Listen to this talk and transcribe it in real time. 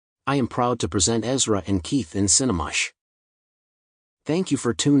I am proud to present Ezra and Keith in Cinemush. Thank you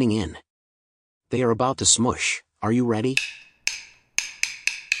for tuning in. They are about to smush. Are you ready?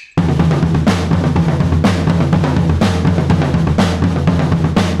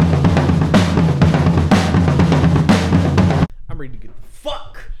 I'm ready to get the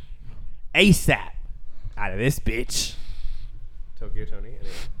fuck ASAP out of this bitch. Tokyo Tony,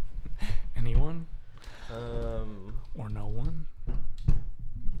 Anyone? Or no one?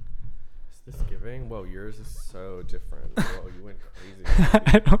 Is this giving? Whoa, yours is so different. Whoa, you went crazy.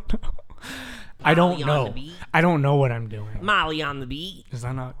 I don't know. I don't Molly on know. the beat. I don't know what I'm doing. Molly on the beat. Is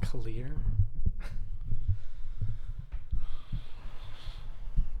that not clear?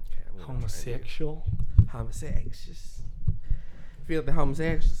 Okay, I'm gonna Homosexual? homosexuals. Feel the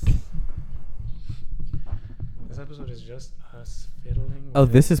homosexuals. This episode is just us fiddling. Oh,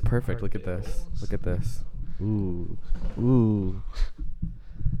 with this is perfect. our Look at this. diddles. Look at this. Ooh. Ooh.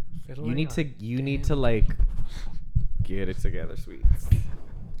 Fiddling You our need to like get it together, sweet.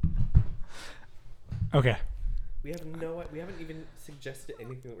 Okay. We haven't even suggested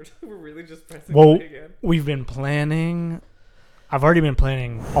anything. We're really just pressing Well, play again. we've been planning. I've already been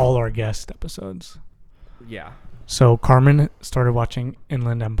planning all our guest episodes. Yeah. So Carmen started watching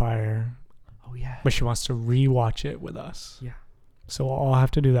Inland Empire, Oh yeah. but she wants to rewatch it with us. Yeah. So I'll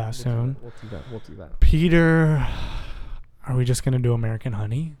have to do that soon. We'll do that. Peter, are we just going to do American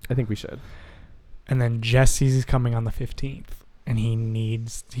Honey? I think we should. And then Jesse's coming on the 15th. And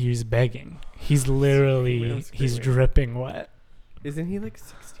he's begging. He's literally, he's dripping wet. Isn't he like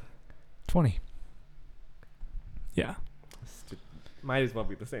 16? 20. Yeah. Might as well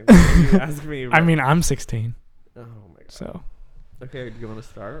be the same thing. You ask me. I mean, I'm 16. Oh my god. So, Okay, do you want to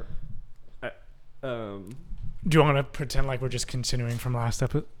start? do you want to pretend like we're just continuing from last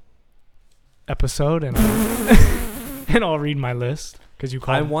episode and and I'll read my list because you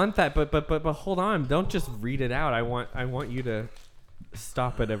called. I want that, but hold on. Don't just read it out. I want you to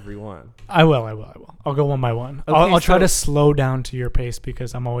stop at every one. I will. I'll go one by one. Okay, I'll try so- to slow down to your pace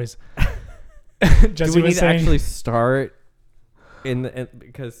because I'm always. Do we need to actually start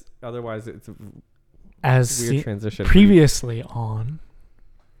because otherwise it's a as weird transition. previously on.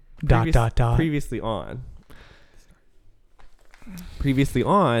 Dot. Previously on. Previously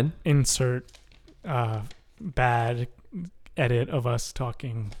on. Insert bad edit of us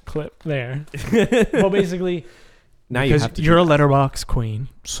talking clip there. Well, basically, Now you because have to. you're a letterbox queen,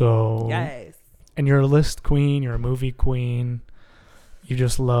 so Yes. and you're a list queen, you're a movie queen. You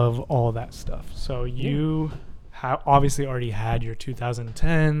just love all that stuff. So you have obviously already had your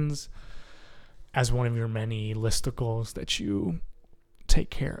 2010s as one of your many listicles that you take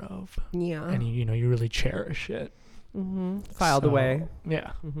care of, Yeah. and you really cherish it. Filed So, away.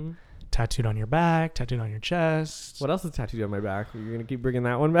 Yeah. Mm-hmm. Tattooed on your back, tattooed on your chest. What else is tattooed on my back? You're gonna keep bringing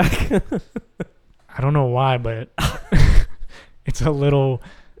that one back? I don't know why, but it's a little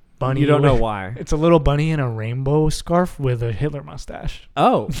bunny. You don't know why? It's a little bunny in a rainbow scarf with a Hitler mustache.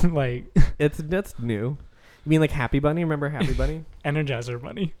 Oh, Like that's new. You mean like Happy Bunny? Remember Happy Bunny? Energizer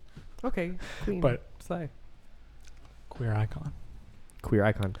bunny. Okay, queen. But slay. queer icon. Queer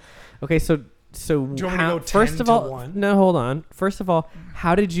icon. Okay, so Do you want me to go 10 first of to all, 1? no, hold on. First of all,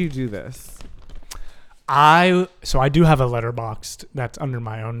 how did you do this? I do have a letterboxd that's under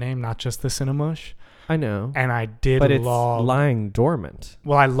my own name, not just the Cinemush. I know, And I did but it's log. lying dormant.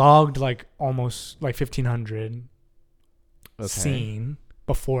 Well, I logged like almost like 1,500 Okay. seen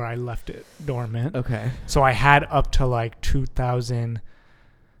before I left it dormant. Okay. So I had up to like 2020.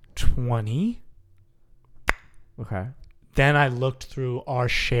 Okay. Then I looked through our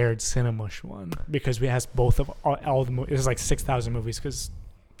shared Cinemush one because we has both of all the movies. It was like 6,000 movies because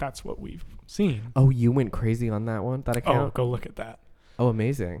that's what we've seen. Oh, you went crazy on that one. That Oh, account. go look at that. Oh,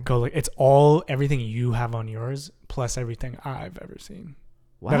 amazing. Go look. It's everything you have on yours plus everything I've ever seen.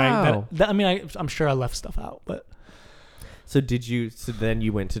 Wow. I'm sure I left stuff out, but So then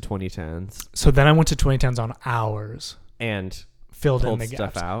you went to 2010s so then I went to 2010s on ours, and filled in pulled the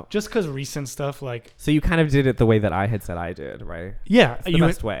stuff gaps. out. Just because recent stuff, like So you kind of did it the way that I had said I did, right? yeah, It's the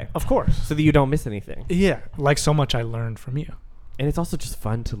best way. of course. So that you don't miss anything. Yeah, like so much I learned from you. And it's also just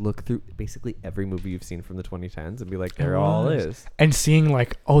fun to look through basically every movie you've seen from the 2010s and be like, there it all was. is. And seeing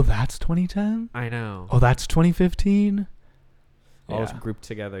like, oh, that's 2010. I know. Oh, that's 2015. All Yeah, grouped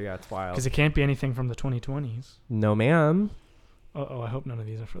together. Yeah, it's wild. because it can't be anything from the 2020s. No, ma'am. Oh, I hope none of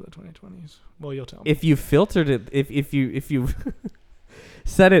these are for the 2020s. Well, you'll tell me. If you filtered it, if you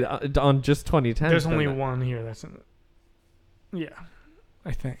set it on just 2010, There's only one here that's in it. Yeah,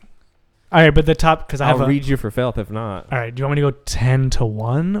 I think. All right, but the top, because I'll read you for filth if not. All right, do you want me to go 10 to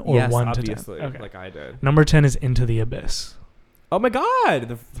 1 or yes, 1 obviously, to 10? Okay. like I did. Number 10 is Into the Abyss. Oh my god,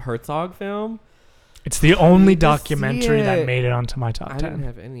 the Herzog film. It's the only need to documentary see that it. made it onto my top 10. I didn't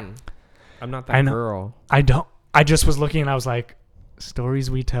have any. I'm not I that know. girl. I don't. I just was looking and I was like, Stories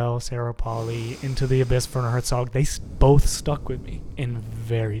We Tell, Sarah Polley, Into the Abyss, Werner Herzog. They both stuck with me in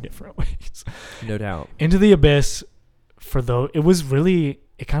very different ways. No doubt. Into the Abyss, it was really,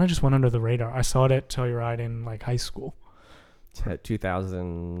 it kind of just went under the radar. I saw it at Telluride in like high school.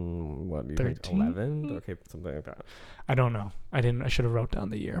 2000, what do you think? 13? 11? Okay, something like that. I don't know. I should have wrote down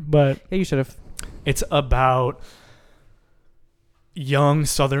the year. But Yeah, you should have. it's about young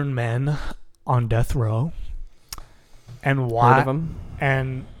Southern men on death row. And why? Heard of them?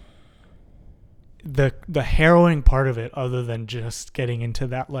 And the harrowing part of it, other than just getting into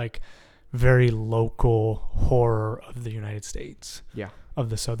that like very local horror of the United States, Yeah. of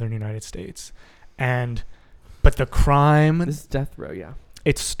the Southern United States, but the crime, This is Death Row, yeah.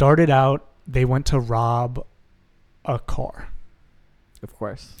 it started out, they went to rob a car. Of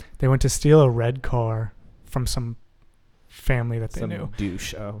course. They went to steal a red car from some family that they Some knew.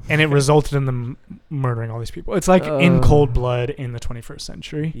 douche. Oh. And it resulted in them murdering all these people. It's like in cold blood in the 21st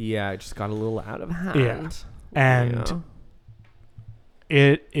century. Yeah, it just got a little out of hand. Yeah. And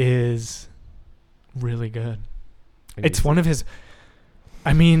it is really good. It's one of his,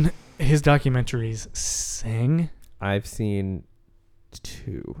 his documentaries sing. I've seen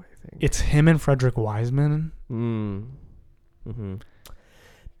 2, I think. It's him and Frederick Wiseman. Mm-hmm.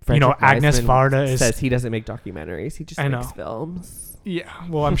 Agnes Varda says he doesn't make documentaries. He just I makes know. films. Yeah,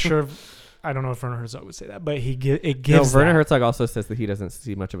 well, I'm sure. I don't know if Werner Herzog would say that, but it No, gives. Werner that. Herzog also says that he doesn't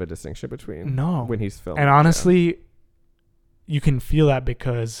see much of a distinction between when he's filming. And honestly, you can feel that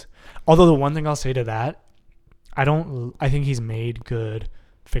because, although the one thing I'll say to that, I think he's made good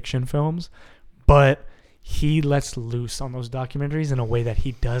fiction films, but he lets loose on those documentaries in a way that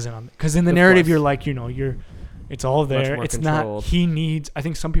he doesn't. Because in the narrative, you're like, it's all there. more It's controlled. not. I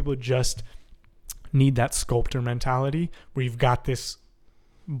think some people just need that sculptor mentality where you've got this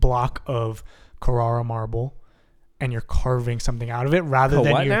block of Carrara marble and you're carving something out of it rather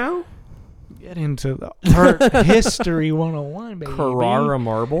than what you now? get into the art history 101, baby. Carrara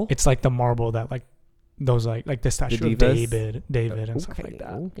marble. It's like the marble that like those like the statue of divas? David and stuff like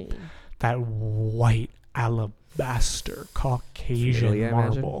that. Okay. That white alabaster Caucasian Really, I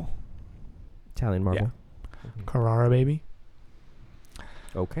imagine. marble. Italian marble. Carrara, baby.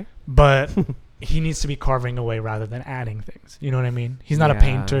 Okay. But he needs to be carving away rather than adding things. You know what I mean? He's not a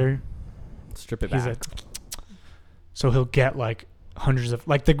painter. Strip it He's back. so he'll get like hundreds of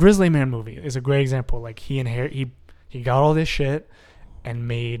like the Grizzly Man movie is a great example. Like he got all this shit and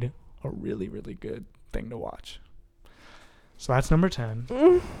made a really, really good thing to watch. So that's number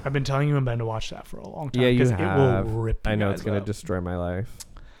 10. I've been telling you and Ben to watch that for a long time. Yeah, you because have. It will rip you I know guys it's going to up. destroy my life.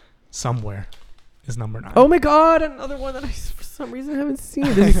 Somewhere is number 9. Oh my god, another one that I for some reason haven't seen.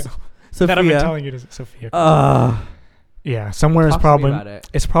 This is Sophia. That I've been telling you to Sophia. Yeah, Somewhere is Talk to me probably about it.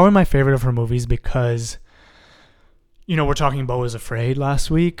 it's probably my favorite of her movies because we're talking Beau is Afraid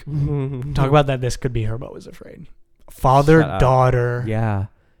last week. Talk about that. This could be her Beau is Afraid. Father, Shut up. daughter, Yeah,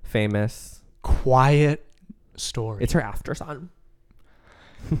 famous. quiet story. It's her after son.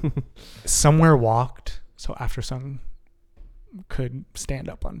 Somewhere walked, so after son could stand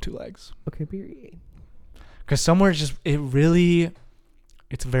up on 2 legs. Okay, period. Because Somewhere is just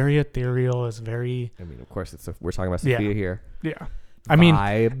it's very ethereal. It's very I mean, of course, we're talking about Sophia here. yeah. I mean,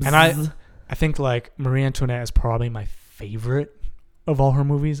 Vibes. and I think like Marie Antoinette is probably my favorite of all her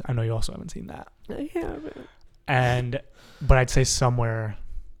movies. I know you also haven't seen that. I haven't. But I'd say Somewhere.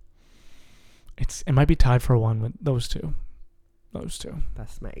 It might be tied for 1 with those two.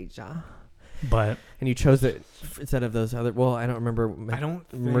 That's major. But And you chose it instead of those other. Well, I don't remember. I don't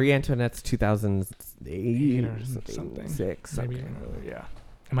think Marie Antoinette's 2008 or or something. something. 6. Maybe Okay. even earlier, yeah.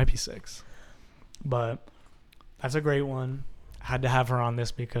 It might be 6. But that's a great one. I had to have her on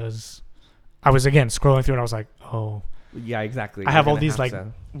this because I was again scrolling through and I was like, oh, Yeah, exactly. I have You're all gonna these have like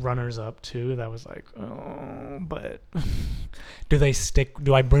to. runners up too that was like, oh, but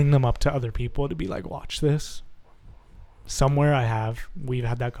do I bring them up to other people to be like, watch this? Somewhere we've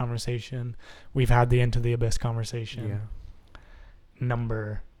had that conversation. We've had the Into the Abyss conversation. Yeah.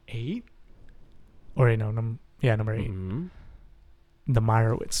 Number 8 or number 8. Mhm. The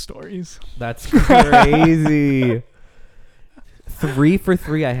Meyerowitz stories. That's crazy. 3 for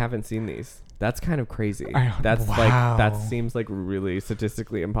 3. I haven't seen these. That's kind of crazy. That's wow. that seems like really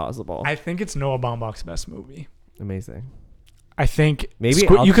statistically impossible. I think it's Noah Baumbach's best movie. Amazing. I think Maybe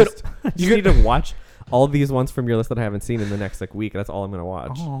you could need to watch all these ones from your list that I haven't seen in the next week. That's all I'm gonna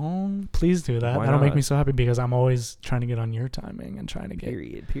watch. Oh, please do that. Why That'll make not? me so happy because I'm always trying to get on your timing and trying to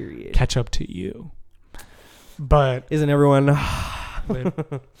Period. catch up to you. But Isn't everyone?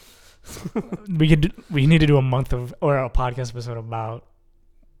 we need to do a podcast episode about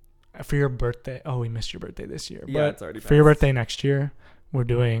for your birthday. Oh, we missed your birthday this year. Yeah, but it's already for your passed. birthday next year, we're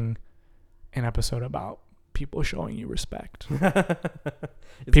doing an episode about people showing you respect.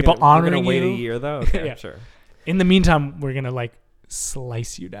 People honoring We're gonna wait you. a year though. Okay, Yeah. sure. In the meantime, we're gonna like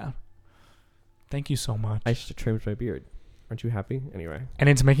slice you down. Thank you so much. I should have trimmed my beard. Aren't you happy? Anyway. And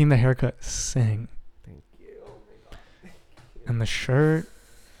it's making the haircut sing. Thank you. Oh my God. And the shirt,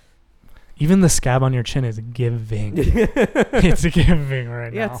 even the scab on your chin is giving. It's giving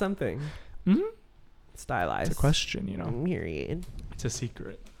right now. Yeah, it's something. Mhm. Stylized. It's a question, you know. Myriad. It's a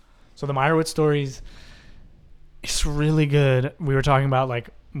secret. So the Meyerowitz stories, it's really good. We were talking about like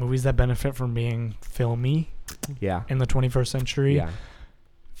movies that benefit from being filmy Yeah. in the 21st century. Yeah.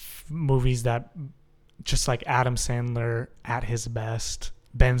 Movies that just like Adam Sandler at his best,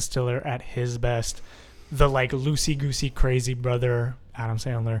 Ben Stiller at his best, the like loosey-goosey crazy brother, Adam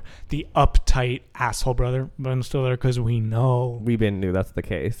Sandler, the uptight asshole brother, Ben Stiller, because we know. We knew that's the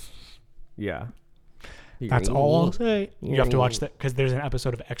case. Yeah. That's all I'll say. You have to watch that because there's an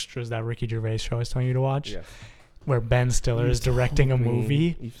episode of Extras that Ricky Gervais show I was telling you to watch, Yes. where Ben Stiller is directing a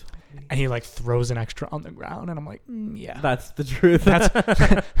movie You told me. and he like throws an extra on the ground, and I'm like, yeah, That's the truth.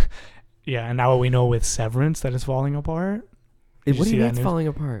 that's yeah. And now we know with Severance that it's falling apart. Did you What do see you that mean it's news? falling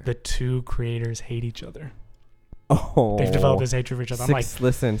apart? The two creators hate each other. Oh. They've developed this hatred for each other. I'm like,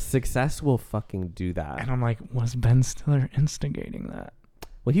 Listen, success will fucking do that. and I'm like, was Ben Stiller instigating that?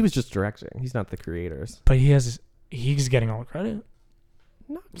 Well, he was just directing. He's not the creators. But he's getting all the credit.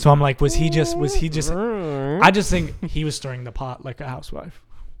 No. So I'm like, was he just? I just think he was stirring the pot like a housewife.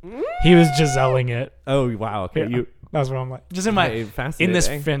 He was Giselleing it. Oh wow. Okay. Yeah. That's what I'm like. Just in my Okay, fascinating. in this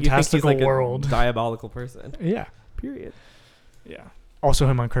You think fantastical he's like world. a diabolical person. Yeah. Period. Yeah. Also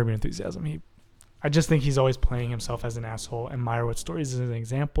him on Curb Your Enthusiasm. I just think he's always playing himself as an asshole, and Meyerowitz Stories is an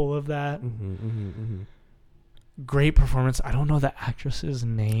example of that. Great performance. I don't know the actress's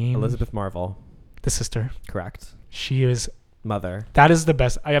name. Elizabeth Marvel. The sister. Correct. She is. Mother. That is the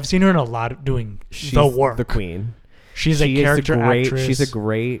best. I have seen her in a lot of doing She's the work. the queen. She's She a character actress.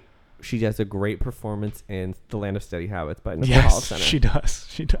 She has a great performance in The Land of Steady Habits by Nicole Yes, Center. she does.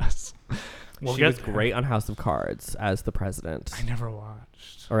 She does. She was great on House of Cards as the president. I never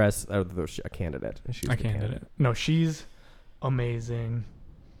watched. Or as a candidate. She was I the can't candidate. edit. No, she's amazing.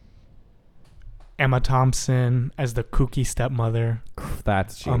 Emma Thompson as the kooky stepmother.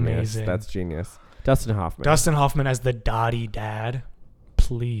 That's genius. Amazing. That's genius. Dustin Hoffman. Dustin Hoffman as the dotty dad.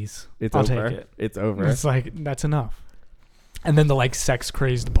 Please. It's I'll over. take it. It's over. It's like, that's enough. And then the like sex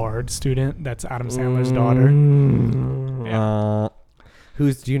crazed bard student. That's Adam Sandler's daughter. Yeah.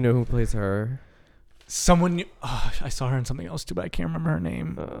 Do you know who plays her? Someone new, I saw her in something else too, but I can't remember her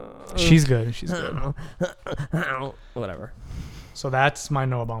name. She's good. She's good. Whatever. So that's my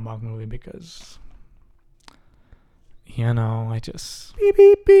Noah Baumbach movie because, you know, I just... Beep,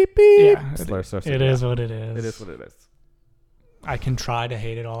 beep, beep, beep. Yeah, Slur, it is what it is. It is what it is. I can try to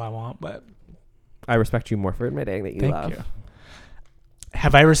hate it all I want, but I respect you more for admitting that you thank love. you.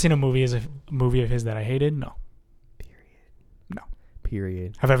 Have I ever seen a movie of his that I hated? No.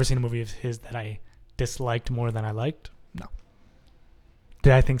 Period. Have I ever seen a movie of his that I disliked more than I liked? No.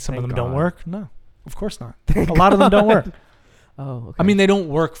 Did I think some of them don't work? No. Of course not. A lot of them don't work. Oh, okay. I mean, they don't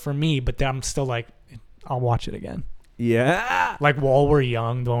work for me, but I'm still like, I'll watch it again. Yeah. Like While We're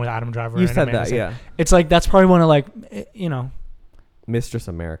Young, the one with Adam Driver. You and said Amanda that, Seyfried. yeah. It's like, that's probably one of like, you know, Mistress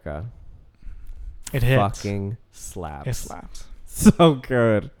America. it hits. Fucking slaps. It slaps. So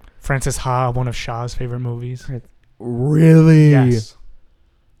good. Frances Ha, one of Shah's favorite movies. Really? Yes.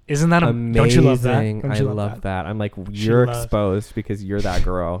 Isn't that amazing? Don't you love that? Don't I you love that. I'm like, you're exposed because you're that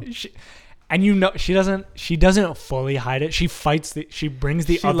girl. And you know, she doesn't fully hide it. She fights she brings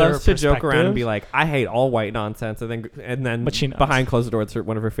the She other loves to joke around and perspective. be like, I hate all white nonsense, and then But she knows. behind closed doors,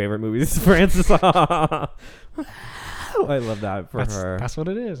 one of her favorite movies is Frances Ha. I love that for her. That's what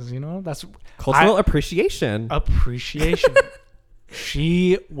it is, you know? That's Cultural appreciation. appreciation.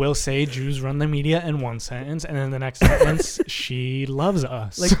 She will say Jews run the media in one sentence, and then the next sentence, she loves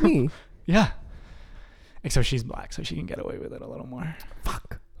us. Like me. Yeah. Except she's black, so she can get away with it a little more.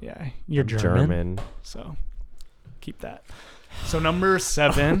 Fuck. Yeah. You're I'm German. So keep that. So number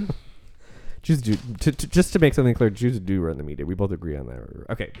 7. Jews do, just to make something clear, Jews do run the media. We both agree on that.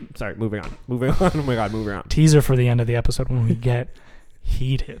 Okay, sorry. Moving on. Oh my God, moving on. Teaser for the end of the episode when we get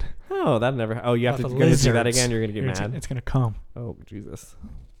heated. Oh, that never. Oh, you have to About the you're gonna do that lizards. again. You're gonna get mad. It's gonna come. Oh Jesus.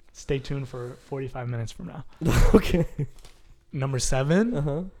 Stay tuned for 45 minutes from now. Okay. Number 7,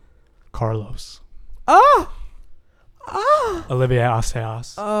 Uh-huh. Carlos. Oh. Olivier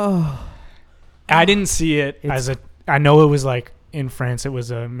Assayas. Oh. I didn't see it as a. I know it was like in France. It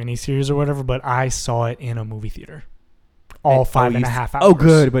was a miniseries or whatever, but I saw it in a movie theater. All 5.5 hours. Oh,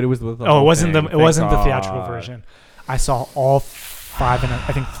 good, but it was the it wasn't thing. the. It wasn't the Thank theatrical God. version. I saw all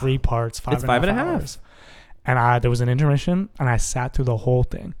 3 parts. It's 5.5 hours. And there was an intermission, and I sat through the whole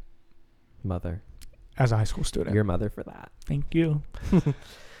thing Mother, as a high school student. your mother for that. Thank you.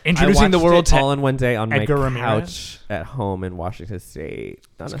 Introducing the I watched world it all in one day on Edgar my Ramirez. couch at home in Washington State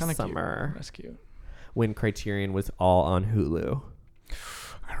on It's a kinda summer Cute. That's cute. when Criterion was all on Hulu.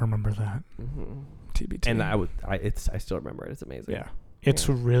 I remember that. Mm-hmm. TBT. And I still remember it. It's amazing. Yeah. It's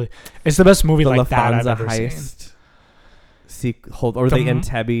it's the best movie The like that I've Lufthansa ever seen. heist. Or the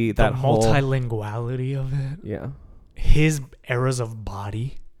Entebbe, that the whole multilinguality of it. yeah. His eras of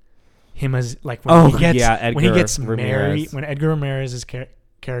body. Him as like when he gets Edgar when he gets Ramirez. married, when Edgar Ramirez's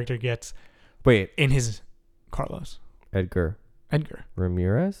character gets Wait, in his Carlos. Edgar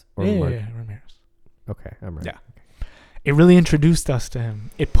Ramirez or Yeah, Mark? Ramirez. Okay, I'm right. Yeah. It really introduced us to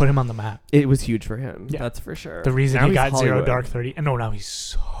him. It put him on the map. It was huge for him. Yeah. That's for sure. The reason Now he he's got Hollywood. 0 Dark 30. And no, now he's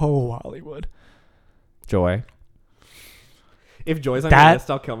so Hollywood. Joy. If Joy's on That- your list,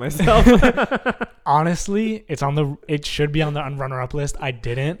 I'll kill myself. Honestly, it should be on the runner-up list. I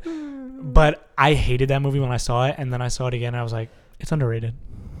didn't. But I hated that movie when I saw it, and then I saw it again, and I was like, it's underrated.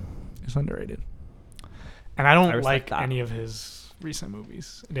 It's underrated. And I don't respect like that. any of his recent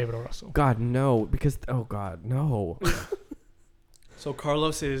movies, David O. Russell. God, no. Because, oh, God, no. So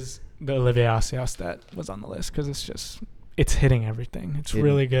Carlos is the Olivier Assayas that was on the list, because it's hitting everything. It's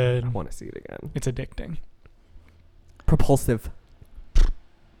really I good. want to see it again. It's addicting. Propulsive.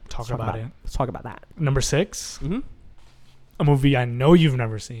 Talk about it. Let's talk about that. Number 6, Mm-hmm. a movie I know you've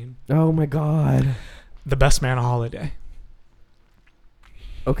never seen, Oh, my God. The Best Man Holiday.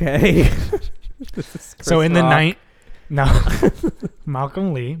 Okay. This is So Chris in the Rock. night, no,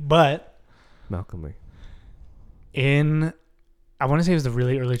 Malcolm Lee, but Malcolm Lee. I want to say it was the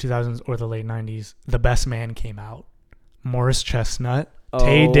really early 2000s or the late 90s, The Best Man came out. Morris Chestnut,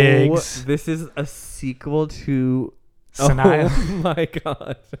 Taye Diggs, This is a sequel to... Sanaya. Oh, my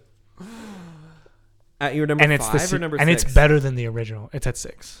God. At your number and it's 5 or number 6? and it's better than the original. It's at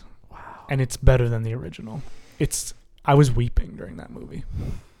 6. Wow. And it's better than the original. I was weeping during that movie.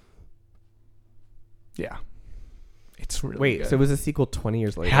 Yeah. It's really Wait, good. so it was a sequel 20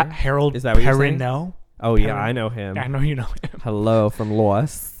 years later? Harold Is that what you're saying? Perrineau. Oh, yeah, I know him. I know you know him. Hello from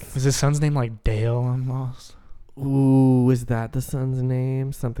Lost. Was his son's name like Dale on Lost? Ooh, is that the son's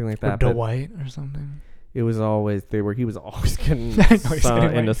name? Something like Or that. But Dwight or something? it was always he was always getting I know he's getting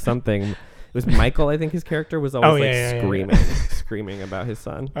into right. something. It was Michael, I think his character was always yeah. screaming about his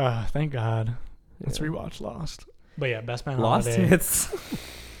son. Thank God. Let's Yeah. rewatch Lost. But yeah, Best Man Lost Holiday. hits.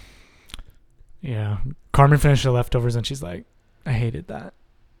 Yeah. Carmen finished The Leftovers and she's like, I hated that.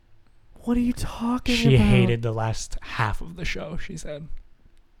 What are you talking about? She hated the last half of the show, she said.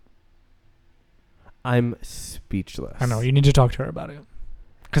 I'm speechless. I know. You need to talk to her about it.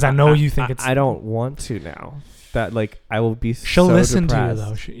 Because I know you think it's... I don't want to now. That I will be She'll so listen depressed.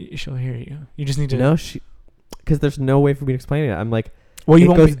 to you, though. She'll hear you. You just need to... No, because there's no way for me to explain it. I'm like, well, you it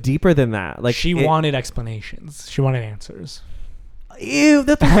won't goes be, deeper than that. Like she wanted explanations. She wanted answers. Ew,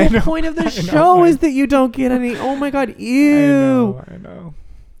 that's the I whole know, point of the I know, show I- is that you don't get any. Oh my God, ew. I know.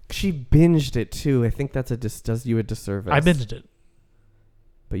 She binged it too. I think that's does you a disservice. I binged it.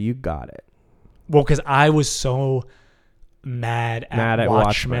 But you got it. Well, because I was so mad at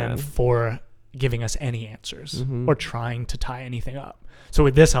Watchmen Watchmen. for giving us any answers Mhm. or trying to tie anything up. So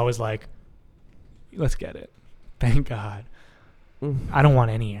with this, I was like, let's get it. Thank God. I don't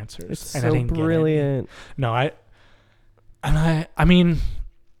want any answers. It's and so I didn't brilliant. Get any. No, I mean,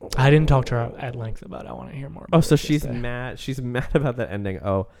 I didn't talk to her at length about it. I want to hear more about Oh, it. so she's mad. She's mad about that ending.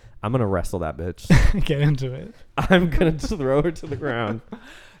 Oh, I'm gonna wrestle that bitch. Get into it. I'm gonna throw her to the ground.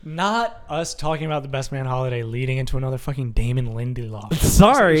 Not us talking about The Best Man Holiday leading into another fucking Damon Lindelof.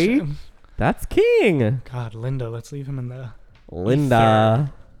 Sorry. conversation. That's King. God, Linda. Let's leave him in the...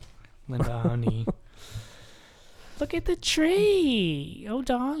 Linda. Linda, honey. Look at the tree. Oh,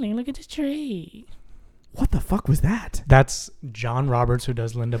 darling, look at the tree. What the fuck was that? That's John Roberts, who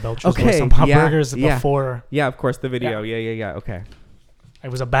does Linda Belcher's Okay, voice on Pop yeah, Burgers yeah. before. Yeah, of course, the video. Yeah. Okay. It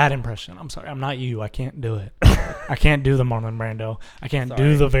was a bad impression. I'm sorry. I'm not you. I can't do it. I can't do the Marlon Brando. I can't Sorry.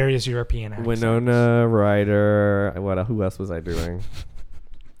 do the various European accents. Winona Ryder. Who else was I doing?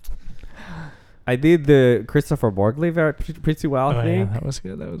 I did the Christopher Borgley pretty well, I Oh, yeah, think. that was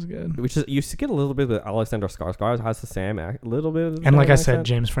good. That was good. Which is, you get a little bit with Alexander Skarsgård. Has the same little bit. Of the And like same I said, accent.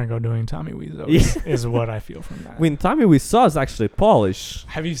 James Franco doing Tommy Wiseau is what I feel from that. When Tommy Wiseau is actually Polish.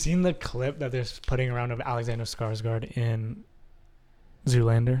 Have you seen the clip that they're putting around of Alexander Skarsgård in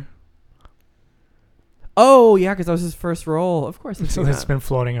Zoolander? Oh yeah, because that was his first role. Of course. So it's been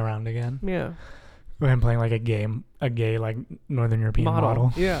floating around again. Yeah. With him playing like a gay like Northern European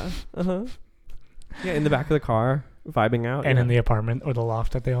model. Yeah. Yeah, in the back of the car, vibing out, and in the apartment or the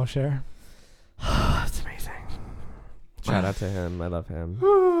loft that they all share. It's amazing. Shout out to him. I love him.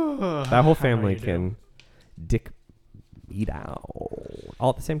 That whole family can dick eat out all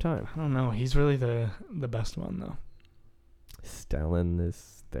at the same time. I don't know. He's really the best one though. Stellan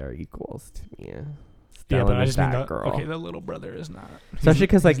is their equals to me. Yeah, but I just mean girl. Okay, the little brother is not. Especially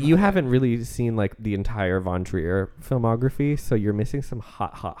because like you haven't really seen like the entire Von Trier filmography, so you're missing some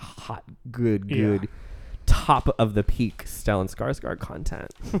hot, good, top of the peak Stellan Skarsgård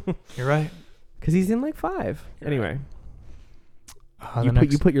content. You're right. Because he's in like 5. Anyway,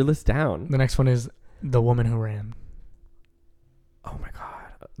 you put your list down. The next one is The Woman Who Ran. Oh my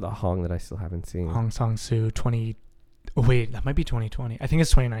god, the Hong that I still haven't seen. Hong Sang-soo 20. Oh wait, that might be 2020. I think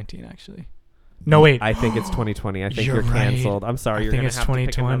it's 2019 actually. No wait, I think it's 2020. I think you're right. canceled. I'm sorry. You're gonna have to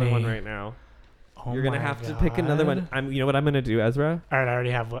pick another one right now. Oh You're gonna have to pick another one. You know what I'm gonna do, Ezra? All right, I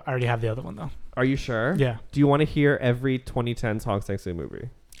already have the other one though. Are you sure? Yeah. Do you want to hear every 2010s Hong Sang-soo movie?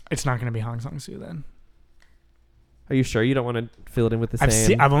 It's not gonna be Hong Sang-soo then. Are you sure you don't want to fill it in with the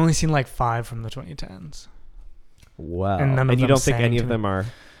same? I've only seen like 5 from the 2010s. Wow. And you don't think any of them are?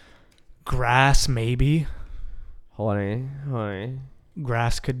 Grass maybe. Hold on.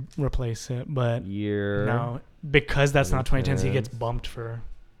 Grass could replace it, but year. No, because that's not 2010s. He gets bumped for.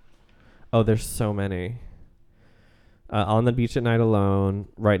 Oh, there's so many. On the Beach at Night Alone,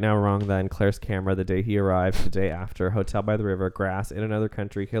 Right Now, Wrong Then, Claire's Camera, The Day He Arrived, The Day After, Hotel by the River, Grass, In Another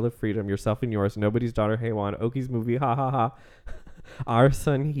Country, Hill of Freedom, Yourself and Yours, Nobody's Daughter, Haywan, Oki's Movie, Ha Ha Ha, Our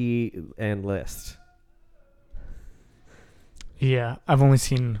Son, He, and List. Yeah, I've only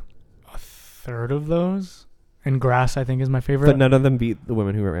seen a third of those. And Grass, I think, is my favorite. But none of them beat The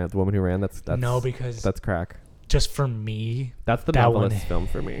Woman Who Ran. The Woman Who Ran, that's no, because that's crack. Just for me, that's the novelist film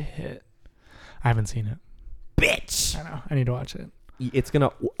for me. I haven't seen it. Bitch! I know. I need to watch it. It's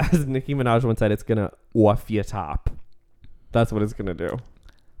gonna, as Nicki Minaj once said, it's gonna off your top. That's what it's gonna do.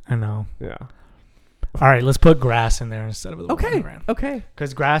 I know. Yeah. All right, let's put Grass in there instead of the Woman Who Ran. Okay.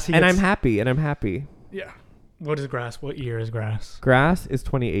 Because Grass, I'm happy. Yeah. What is Grass? What year is Grass? Grass is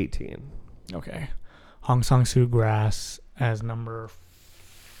 2018. Okay. Hong Sang-soo Grass as number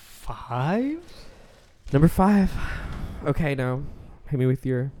 5? Number 5. Okay, now hit me with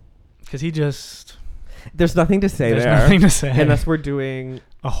your... Because he just... There's nothing to say there. There's nothing to say. Unless we're doing...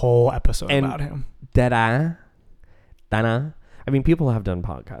 a whole episode about him. Dana. I mean, people have done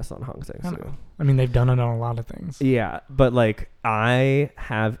podcasts on Hong Sang-soo. I mean, they've done it on a lot of things. Yeah, but like I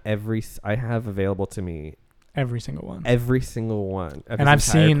have available to me... Every single one. Of and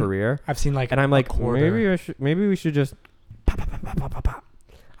his entire career. I've seen like, and I'm like, maybe we should just.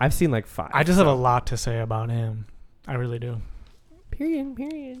 I've seen like 5. I just have a lot to say about him. I really do.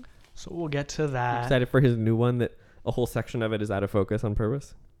 Period. So we'll get to that. I'm excited for his new one that a whole section of it is out of focus on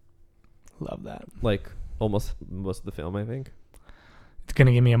purpose. Love that. Like almost most of the film, I think. It's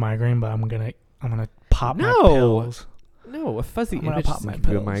gonna give me a migraine, but I'm gonna pop my pills. No, a fuzzy I'm gonna image pop doesn't my give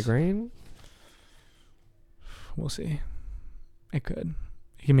you a pills. migraine. We'll see. It could.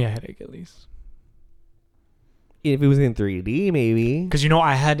 Give me a headache at least. If it was in 3D, maybe. Because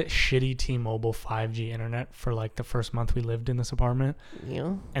I had shitty T-Mobile 5G internet for like the first month we lived in this apartment.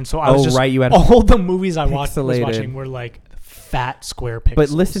 Yeah. And so I was just... right. You had all the movies I was watching were like fat square pixels. But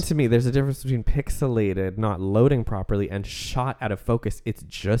listen to me. There's a difference between pixelated, not loading properly, and shot out of focus. It's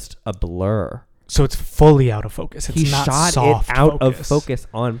just a blur. So it's fully out of focus. It's he not shot soft it out focus. of focus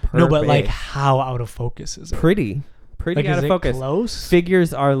on purpose. No, but like how out of focus is it? Pretty like, out is of it focus. Close?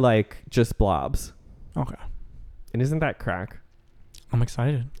 Figures are like just blobs. Okay. And isn't that crack? I'm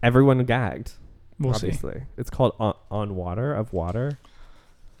excited. Everyone gagged. We'll obviously. see. It's called on water.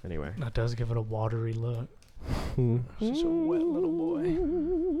 Anyway. That does give it a watery look. Such a wet little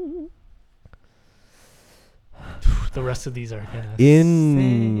boy. The rest of these are gonna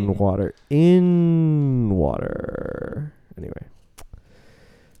in water. Anyway.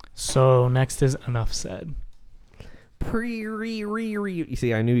 So next is Enough Said. You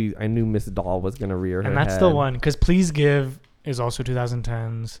see, I knew Miss Doll was gonna rear her and that's head. the one, because Please Give is also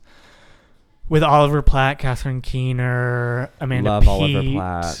 2010s with Oliver Platt, Catherine Keener, Amanda Love Peet. Oliver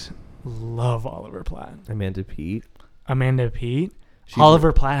Platt. Love Oliver Platt. Amanda Peet.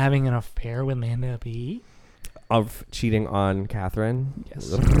 Oliver Platt having an affair with Amanda Peet. Of cheating on Catherine.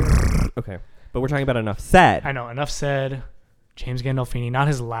 Yes. Okay, but we're talking about Enough Said. I know. Enough Said. James Gandolfini, not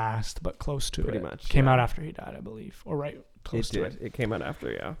his last, but close to Pretty it. much. Came out after he died, I believe, or right close to it. It came out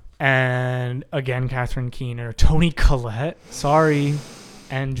after, yeah. And again, Catherine Keener, Toni Collette. Sorry,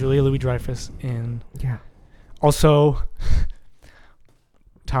 and Julia Louis-Dreyfus in. Yeah. Also,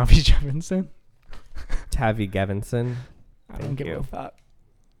 Tommy Jefferson. Tavi Gevinson. I don't Thank get you. with that.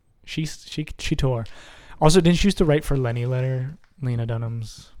 She tore. Also, didn't she used to write for Lenny Letter, Lena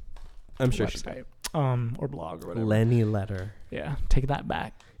Dunham's I'm sure she did. website, or blog or whatever. Lenny Letter. Yeah, take that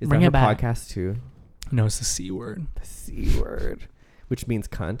back. Is Bring that it her back. podcast too? No, it's the C word. The C word, which means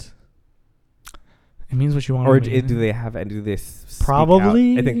cunt. It means what you want. Or to mean. do they have? Do they speak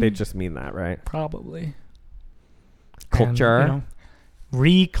Probably. out? I think they just mean that, right? Probably. Culture. And,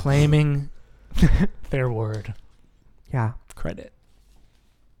 reclaiming their word. Yeah. Credit.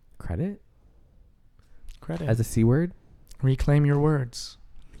 Credit Credit. as a C word. Reclaim your words.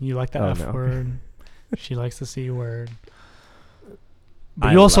 You like the Oh, F no. word. She likes the C word. But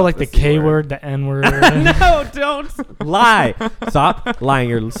I you also love like the the C K word. word, the N word. No, don't lie. Stop lying.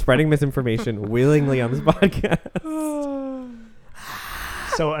 You're spreading misinformation willingly on this podcast.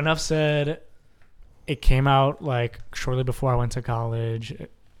 So enough said. It came out like shortly before I went to college.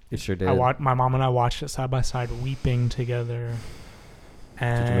 It sure did. My mom and I watched it side by side, weeping together. Did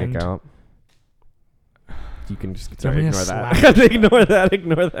And you make out? You can just Do you want me to ignore slap that.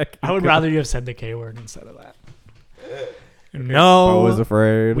 Ignore that. I would rather you have said the K word instead of that. No, I was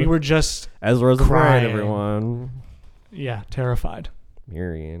afraid. we were just Ezra's crying. afraid, everyone. terrified.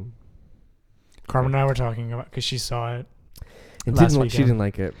 Marion. Carmen and I were talking about because she saw it. And Last she weekend. didn't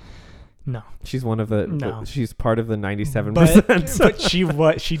like it. No, She's one of the. No. She's part of the 97%.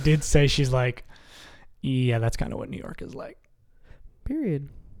 but she did say she's like, yeah, that's kind of what New York is like. Period.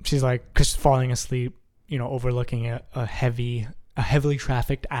 She's like, because falling asleep, overlooking a heavily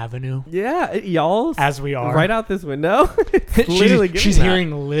trafficked avenue. Yeah, y'all. As we are right out this window. It's literally she's giving that.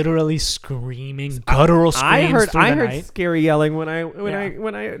 hearing literally screaming, guttural screams. I heard night. scary yelling when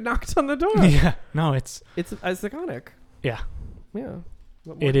I knocked on the door. Yeah, no, it's It's iconic. yeah, Yeah.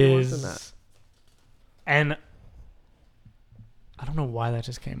 What more it do you want than that? is, and I don't know why that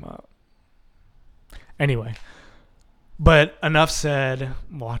just came up. Anyway, but enough said.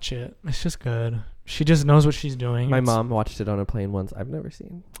 Watch it. It's just good. She just knows what she's doing. My It's- mom watched it on a plane once. I've never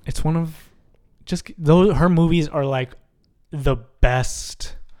seen. It's one of just those. Her movies are like the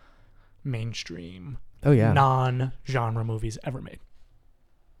best mainstream Oh yeah. non-genre movies ever made.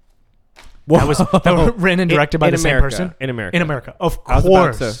 Whoa. That were written and directed by in the same America. person In America. in America. Of I was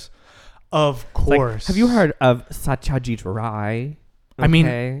about course, of It's like, course. have you heard of Satyajit Ray? I mean-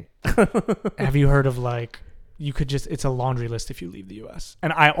 Okay. Have you heard of you could just, it's a laundry list if you leave the U.S.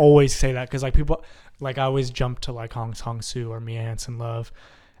 And I always say that because people, I always jump to Hong Sang-soo or Mia Hansen-Love.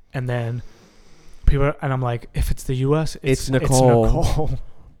 And then people, and I'm like, if it's the U.S., It's It's Nicole. Nicole.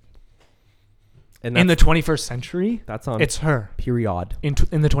 And In the 21st century, that's on it's her. period. In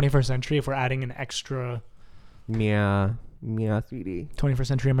the 21st century, if we're adding an extra Mia, sweetie. 21st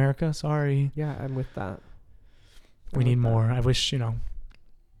century America, sorry. Yeah, I'm with that. We need more. I wish,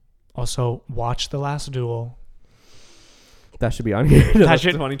 Also, watch The Last Duel. That should be on here. That That's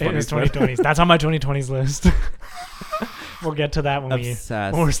should 2020s. It's 2020s. That's on my 2020s list. We'll get to that when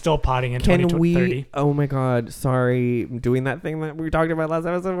Obsessed. we're still potting in Can 2030. we? Oh my God! Sorry, I'm doing that thing that we talked about last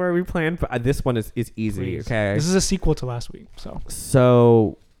episode where we planned. But this one is easy. Please. Okay. This is a sequel to last week, so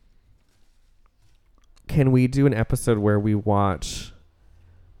So, can we do an episode where we watch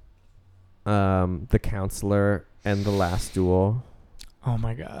The Counselor and The Last Duel? oh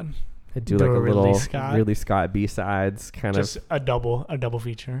my god, And do The like a Ridley little Scott? Ridley Scott B-sides kind just a double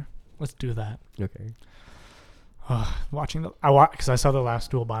feature. Let's do that. of. Okay. Watching because I saw The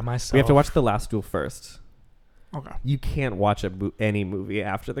Last Duel by myself. We have to watch The Last Duel first. Okay. You can't watch any movie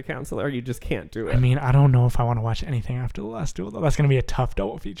after The Counselor. You just can't do it. I mean, I don't know if I want to watch anything after The Last Duel though. That's gonna be a tough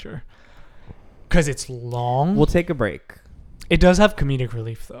double feature because it's long. We'll take a break. It does have comedic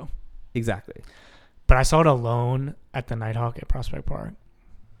relief though. Exactly. But I saw it alone at the Nighthawk at Prospect Park.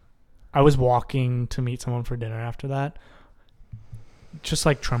 I was walking to meet someone for dinner after that, just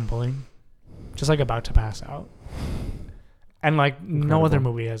trembling, just about to pass out. And no Incredible. other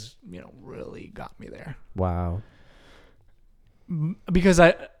movie has, really got me there. Wow. Because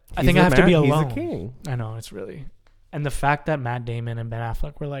I think I have to be alone. He's a king. I know, it's really. And the fact that Matt Damon and Ben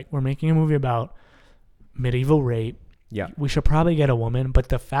Affleck were we're making a movie about medieval rape. Yeah. We should probably get a woman, but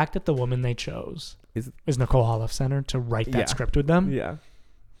the fact that the woman they chose is Nicole Holofcener to write that Yeah. script with them. Yeah.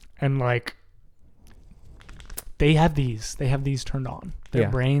 And they have these turned on. Their Yeah.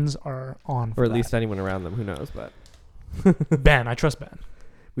 brains are on. For Or at that. least anyone around them. Who knows? But Ben. I trust Ben.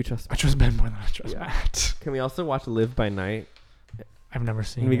 we trust. I trust Ben more than I trust Yeah. Matt. Can we also watch Live by Night? I've never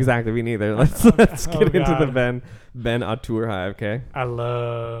seen it. Exactly. Me neither. I Let's know. let's Oh, get into the God. Ben Auteur hive. Okay. I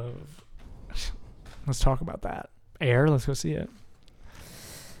love. Let's talk about that. Air. Let's go see it.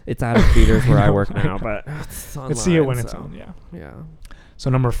 It's out of theaters where I work now, but it's online, Let's see it when it's on. Yeah. Yeah. So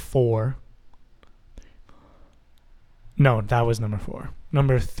number 4. No, that was number 4.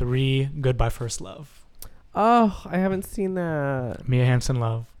 Number 3, Goodbye First Love. Oh, I haven't seen that. Mia Hansen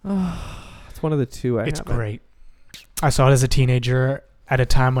Love. Oh, it's one of the two I It's haven't. great. I saw it as a teenager at a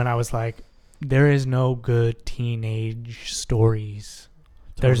time when I was like, there is no good teenage stories.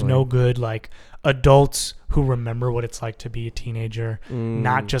 There's Totally. no good like adults who remember what it's like to be a teenager,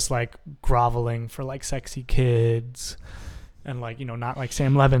 not just like groveling for like sexy kids and like, you know, not like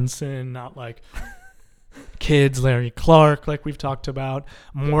Sam Levinson, not like kids Larry Clark like we've talked about,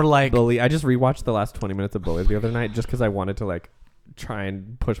 more like Bully. I just rewatched the last 20 minutes of Bully the other night just because I wanted to like try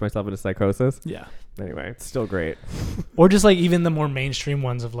and push myself into psychosis. yeah. Anyway, it's still great. Or just like even the more mainstream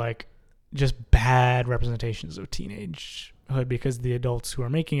ones of like just bad representations of teenagehood because the adults who are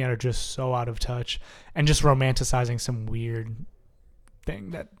making it are just so out of touch and just romanticizing some weird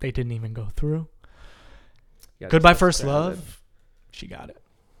thing that they didn't even go through. Yeah, Goodbye just First grounded. Love, she got it.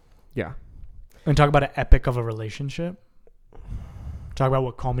 Yeah. And talk about an epic of a relationship. Talk about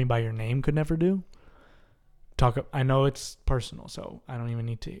what Call Me By Your Name could never do. I know it's personal, so I don't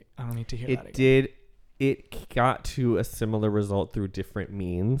need to hear that again. It got to a similar result through different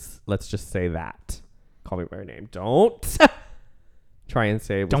means. Let's just say that. Call Me By Your Name. Don't try and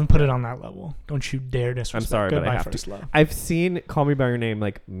say. Don't put it on that level. Don't you dare disrespect. I'm sorry, Goodbye but I have First to. Love. I've seen Call Me By Your Name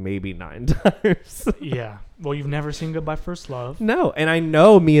like maybe 9 times. Yeah. Well, you've never seen Goodbye First Love. No, and I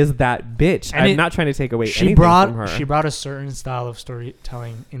know Mia's that bitch. And I'm not trying to take away She anything from her. brought a certain style of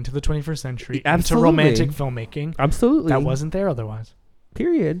storytelling into the 21st century, Absolutely. into romantic filmmaking Absolutely. that wasn't there otherwise.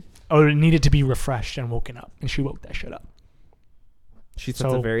 Period. Or it needed to be refreshed and woken up, and she woke that shit up. She sets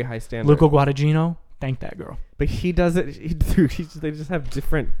So, a very high standard. Luca Guadagnino, thank that girl. But he does it. They just have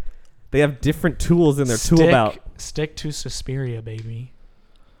different. They have different tools in their tool belt. Stick to Suspiria, baby.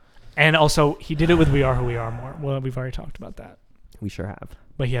 And also, he did it with We Are Who We Are more. Well, we've already talked about that. We sure have.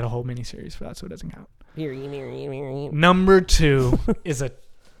 But he had a whole miniseries for that, so it doesn't count. Number 2 is a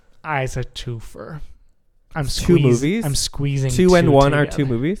twofer. I'm Two movies? I'm squeezing 2 and 1 are together. 2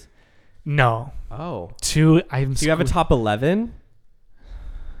 movies. No. Oh. 2. Do you have a top 11?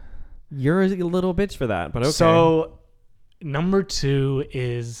 You're a little bitch for that, but okay. So, number 2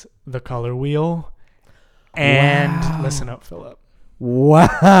 is The Color Wheel. And Wow. listen up, Philip.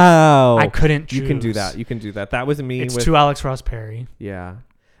 Wow. I couldn't choose. You can do that. You can do that. That was me It's with. to Alex Ross Perry. Yeah.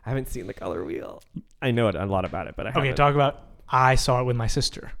 I haven't seen The Color Wheel. I know a lot about it, but I haven't. Okay, talk about. I saw it with my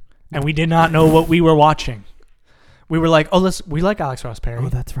sister, and we did not know what we were watching. We were like, "Oh, we like Alex Ross Perry. Oh,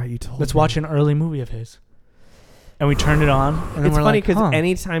 that's right. You told Let's me. watch an early movie of his." And we turned it on, and then It's we're funny like, because huh.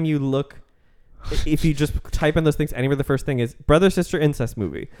 anytime you look, if you just type in those things anywhere, the first thing is brother sister incest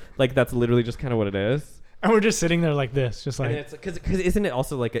movie. Like that's literally just kind of what it is. And we're just sitting there like this, just like. And it's because isn't it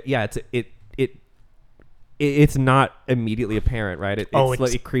also like it's not immediately apparent, right? It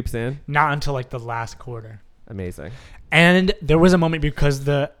like, it creeps in. Not until like the last quarter. Amazing. And there was a moment because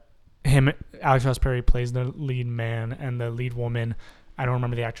Alex Ross Perry plays the lead man and the lead woman. I don't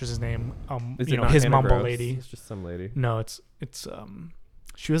remember the actress's name. His Hannah mumble Gross? lady. It's just some lady. No, it's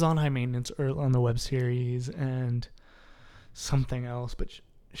she was on High Maintenance on the web series and something else, but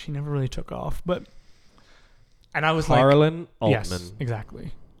she never really took off. And I was Harlan like, Altman. yes,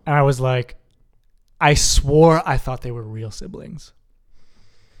 exactly. And I was like, I swore I thought they were real siblings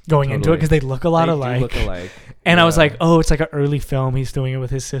going into it because they look a lot alike. They do look alike. And I was Yeah. like, oh, it's like an early film. He's doing it with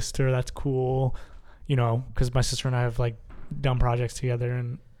his sister. That's cool. Because my sister and I have like done projects together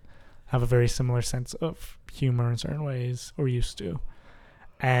and have a very similar sense of humor in certain ways, or used to.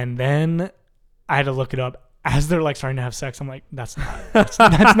 And then I had to look it up as they're like starting to have sex. I'm like, that's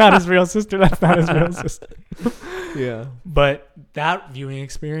not his real sister. That's not his real sister. Yeah. But that viewing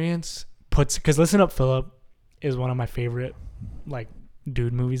experience because Listen Up, Philip is one of my favorite like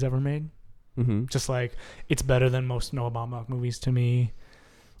dude movies ever made. Mm-hmm. Just like it's better than most Noah Baumbach movies to me.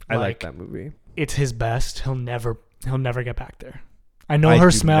 I like that movie. It's his best. He'll never get back there. I know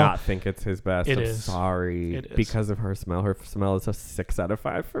her smell. I do not think it's his best. It I'm is. sorry. It is. Because of her smell. Her smell is a 6 out of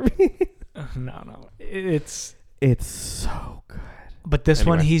 5 for me. No. It's so good. But this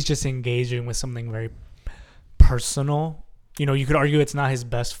one, Anyway. he's just engaging with something very personal. You could argue it's not his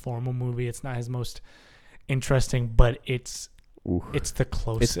best formal movie. It's not his most interesting, but it's the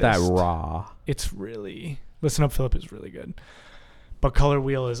closest. It's that raw. It's really Listen Up, Philip is really good. But Color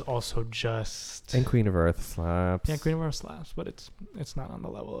Wheel is also just And Queen of Earth slaps. yeah, Queen of Earth slaps, but it's not on the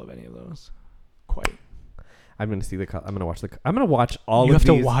level of any of those. Quite. I'm gonna see I'm gonna watch I'm gonna watch all You of have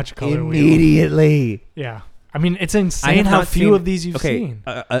to these watch Color Wheel. immediately. Yeah. I mean, it's insane I have how not few seen- of these you've seen.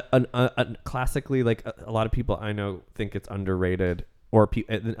 Classically, like a lot of people I know think it's underrated.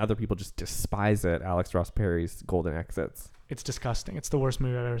 and other people just despise it. Alex Ross Perry's Golden Exits. It's disgusting. It's the worst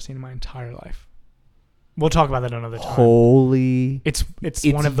movie I've ever seen in my entire life. We'll talk about that another time. Holy. It's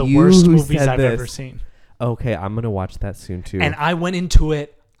one of the worst movies I've ever seen. Okay, I'm going to watch that soon too. And I went into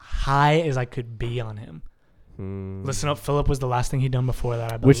it high as I could be on him. Listen Up, Philip was the last thing he'd done before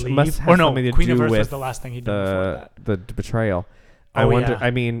that, I believe. Which must have something to Queen do of Earth with was the last thing he'd done before that. The betrayal. Oh, I wonder. yeah.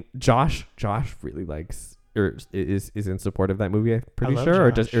 I mean, Josh really likes or is in support of that movie. I'm pretty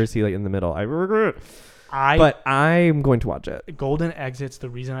sure, or is he like in the middle? I regret. But I'm going to watch it. Golden Exits. The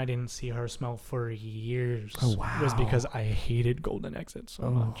reason I didn't see Her Smell for years was because I hated Golden Exits so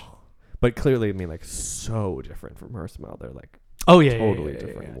much. But clearly, I mean, like so different from Her Smell. They're like totally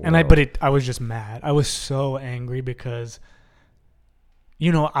different. And I was just mad. I was so angry because,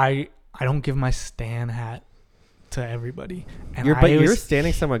 I don't give my Stan hat to everybody. And your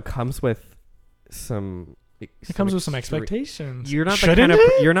standing someone comes with some. It comes with some expectations. You're not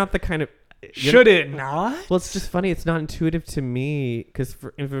the kind of. Should it not? Well, it's just funny. It's not intuitive to me because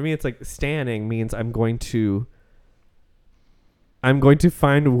for me, it's like standing means I'm going to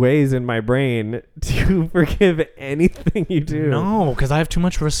find ways in my brain to forgive anything you do. No, because I have too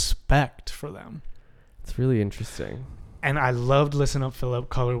much respect for them. It's really interesting. And I loved Listen Up, Philip,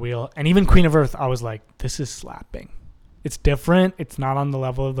 Color Wheel, and even Queen of Earth. I was like, this is slapping. It's different. It's not on the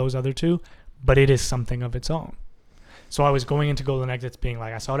level of those other two, but it is something of its own. So I was going into Golden Exits being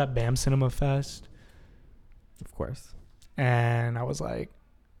like, I saw it at BAM Cinema Fest. Of course. And I was like,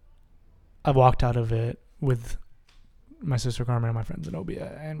 I walked out of it with my sister Carmen and my friend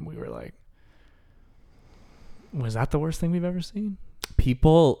Zenobia, and we were like, was that the worst thing we've ever seen?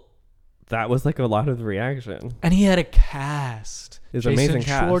 That was like a lot of the reaction. And he had a cast. It's an amazing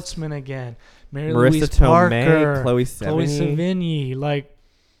Jason cast. Schwartzman again. Marissa Louise Tomei, Parker. Chloe Sevigny. Like,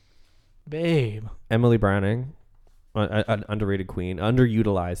 babe. Emily Browning. An underrated queen.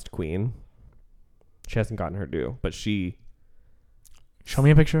 Underutilized queen. She hasn't gotten her due, but she... Show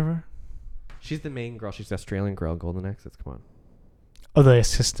me a picture of her. She's the main girl. She's the Australian girl. Golden Exits. Come on. Oh, the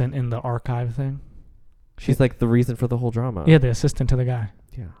assistant in the archive thing? She's like the reason for the whole drama. Yeah, the assistant to the guy.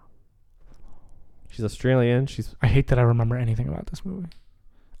 Yeah. She's Australian. I hate that I remember anything about this movie.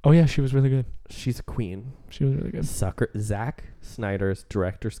 Oh, yeah, she was really good. She's a queen. She was really good. Zack Snyder's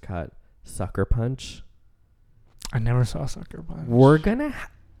director's cut. Sucker Punch. I never saw Sucker Punch. We're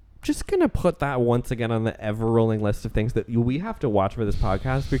just gonna put that once again on the ever-rolling list of things that we have to watch for this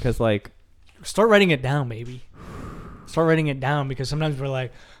podcast because, like... Start writing it down, baby. Start writing it down because sometimes we're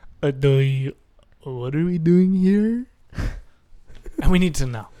like, what are we doing here? And we need to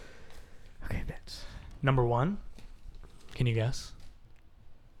know. Okay, bitch. Number 1. Can you guess?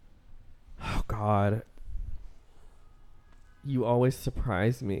 Oh, God. You always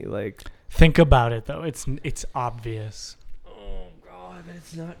surprise me. Like... Think about it, though. It's obvious. Oh, God.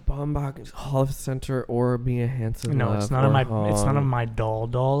 It's not Baumbach, Hall of Center, or Mia Hansen. No, it's none of my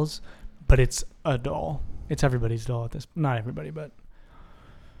dolls, but it's a doll. It's everybody's doll at this. Not everybody, but...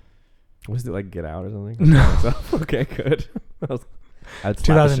 Was it like Get Out or something? No. Okay, good. That's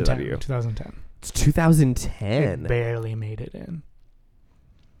 2010. 2010. It's 2010. It barely made it in.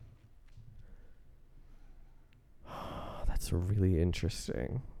 That's really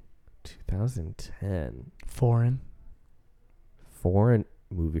interesting. 2010. Foreign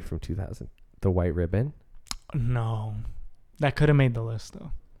movie from 2000. The White Ribbon? No. That could have made the list,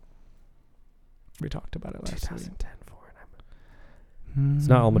 though. We talked about it last 2010 Foreign. It's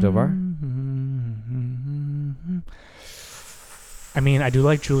not Almodovar? I mean, I do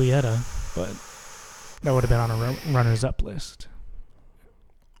like Julieta, but that would have been on a runners-up list.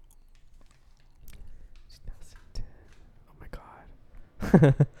 2010. Oh, my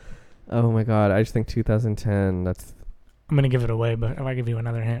God. Oh, my God. I just think 2010, that's... I'm going to give it away, but if I give you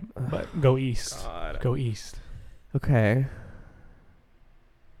another hint. But go east. God. Go east. Okay.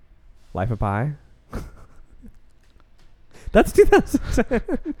 Life of Pi? That's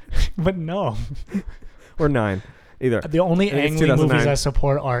 2010. But no. Or 9. Either. The only Ang Lee movies I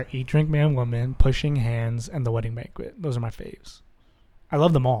support are Eat, Drink, Man, Woman, Pushing Hands, and The Wedding Banquet. Those are my faves. I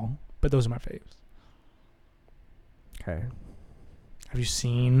love them all, but those are my faves. Okay. Have you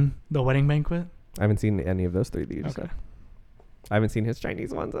seen The Wedding Banquet? I haven't seen any of those 3 that you just said. I haven't seen his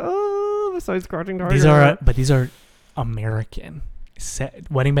Chinese ones. Oh, besides Crouching Tiger. These are American.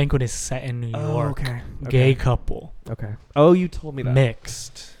 Wedding Banquet is set in New York. Okay. Gay couple. Okay. Oh, you told me that.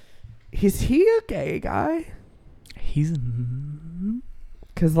 Mixed. Is he a gay guy? He's...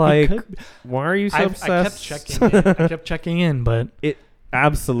 Because, like, why are you so obsessed? I kept checking in, but...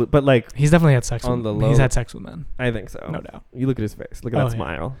 Absolute, but like He's definitely had sex on with the low. He's had sex with men. I think so. No doubt. You look at his face. Look at that yeah.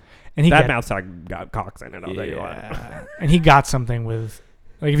 smile. And he That mouth's got cocks in it. I'll tell you what. yeah. And he got something with,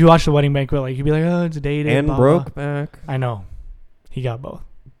 like, if you watch The Wedding Banquet, like, you'd be like, oh, it's dated. And blah, blah. Brokeback. I know. He got both.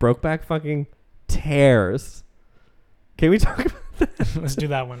 Brokeback fucking tears. Can we talk about that? Let's do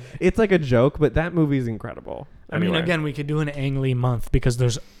that one day. It's like a joke, but that movie's incredible. I mean, again, we could do an Ang Lee month because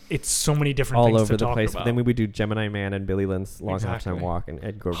it's so many different all things over to the talk place. about. Then we would do Gemini Man and Billy Lynn's Long Exactly. Halftime Walk, and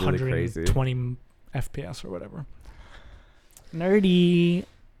it'd go really crazy. 120 FPS or whatever. Nerdy.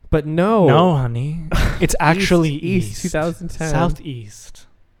 But no. No, honey. It's actually East 2010. Southeast.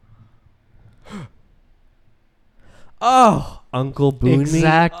 Oh, Uncle Booney.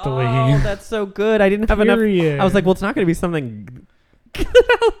 Exactly. Oh, that's so good. I didn't have Period. enough. I was like, well, it's not going to be something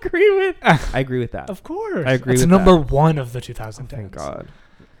that I'll agree with. I agree with that. Of course. I agree it's with number that. one of the 2010s. Thank God.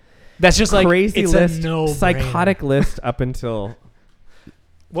 That's just like crazy it's list, a no psychotic list up until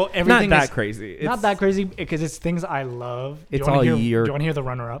well, everything not that is crazy. It's not that crazy because it's things I love. Do It's you wanna all hear, year. Do you want to hear the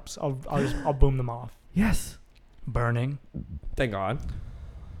runner-ups? I'll boom them off. Yes. Burning, Thank God.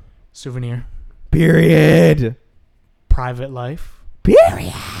 Souvenir, Period. Private Life.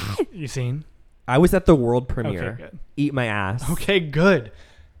 Period. You seen? I was at the world premiere. Okay, good. Eat my ass. Okay, good.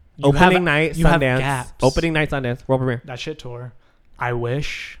 Opening night, you have Sundance. gaps. Opening night, Sundance. World premiere. That shit tour. I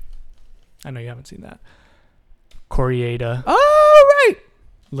Wish. I know you haven't seen that. Coriata. Oh, right.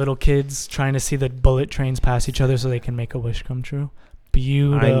 Little kids trying to see the bullet trains pass each other so they can make a wish come true.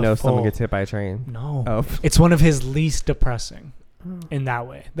 Beautiful. I know someone gets hit by a train. No. Oh. It's one of his least depressing in that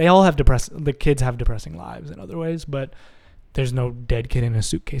way. They all have the kids have depressing lives in other ways, but there's no dead kid in a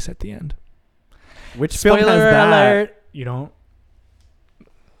suitcase at the end. Which film has Spoiler that? alert. You don't?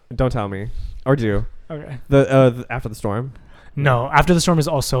 Don't tell me. Or do. Okay. The After the Storm. No, After the Storm is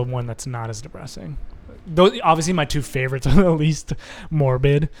also one that's not as depressing. Those obviously my two favorites are the least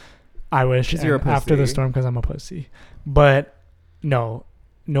morbid. I Wish and You're a After the pussy. Storm because I'm a pussy. But no,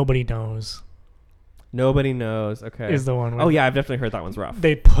 Nobody Knows Nobody knows. Okay. is the one. Where Oh yeah, I've definitely heard that one's rough.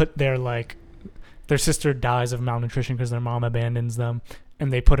 they put their sister dies of malnutrition because their mom abandons them,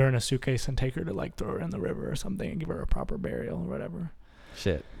 and they put her in a suitcase and take her to throw her in the river or something and give her a proper burial or whatever.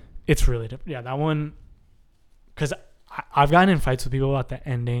 Shit. It's really different. Yeah, that one. Because I've gotten in fights with people about the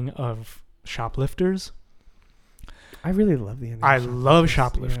ending of Shoplifters. I really love the ending. I love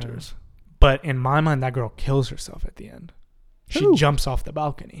Shoplifters, Shoplifters, but in my mind, that girl kills herself at the end. She Who? jumps off the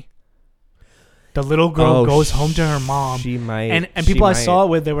balcony. The little girl goes home to her mom. She might. And people I saw it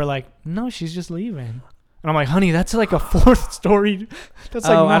with, they were like, no, she's just leaving. And I'm like, honey, that's like a fourth story. That's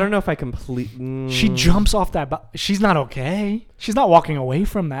like, I don't know if I complete. She jumps off that. She's not okay. She's not walking away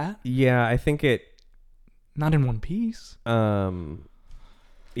from that. Yeah, I think it. Not in one piece. Yeah,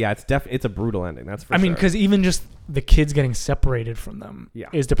 it's a brutal ending. That's for I sure. mean, because even just the kids getting separated from them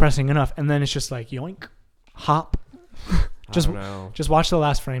is depressing enough. And then it's just like, yoink, hop. Just watch the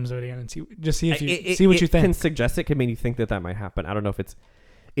last frames of it again and see if you see what you think. Can suggest it can make you think that might happen. I don't know if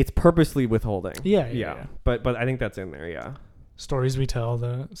it's purposely withholding. Yeah. But I think that's in there. Yeah. Stories We Tell,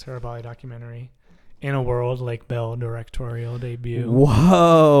 the Sarah Bali documentary. In a World, Lake Bell directorial debut.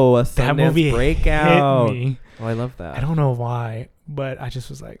 Whoa, a Sundance That movie breakout. hit me. Oh, I love that. I don't know why, but I just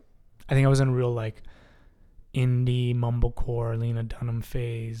was like, I think I was in a real indie mumblecore Lena Dunham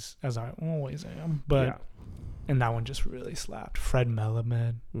phase, as I always am. But and that one just really slapped. Fred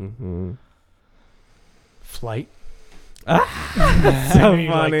Melamed. Mm-hmm. Flight. That's so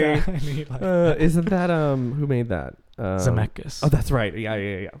funny. Isn't that who made that? Zemeckis. Oh, that's right.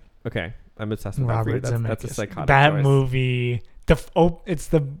 Yeah. Okay, I'm obsessed with Robert that. Zemeckis. That's a psychotic that choice. movie. It's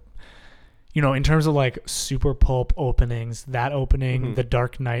the, in terms of super pulp openings. That opening, the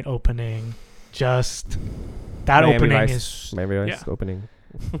Dark Knight opening, just that Miami opening Vice, Miami Vice opening.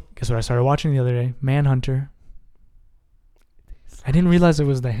 Guess what I started watching the other day? Manhunter. I didn't realize it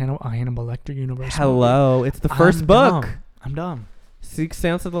was the Hannibal Lecter universe. Hello, movie. it's the first book. I'm dumb.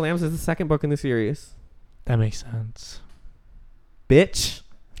 Silence of the Lambs is the second book in the series. That makes sense. Bitch.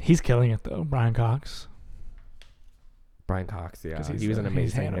 He's killing it though, Brian Cox. Brian Cox, yeah. He was an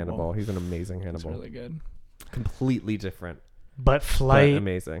amazing Hannibal. Hannibal. He's an amazing Hannibal. It's really good. Completely different. But Flight, but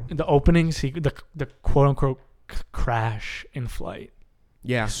amazing. The opening the quote unquote crash in Flight.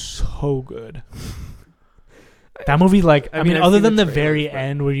 Yeah. So good. That movie, I mean, other than the very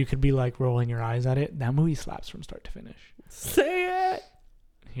end where you could be rolling your eyes at it, that movie slaps from start to finish. Say it.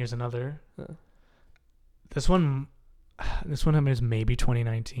 Here's another. This one is maybe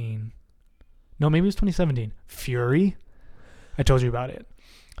 2019. No, maybe it was 2017. Fury. I told you about it.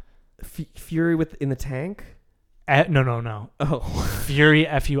 Fury in the tank? No. Oh. Fury,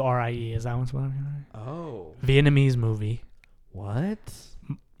 Furie. Is that one's what I'm hearing? Oh. Vietnamese movie. What?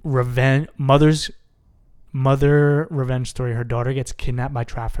 Mother revenge story. Her daughter gets kidnapped by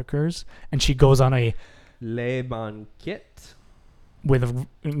traffickers, and she goes on a Le Banquet. with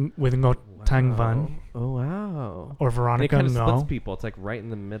Ngo Tang Van Oh wow. or And it Veronica kind of splits Ngo. people. It's like right in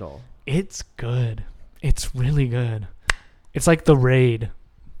the middle. It's good. It's really good. It's like The Raid,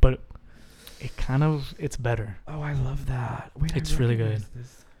 but it's better. Oh, I love that. Wait, It's really good.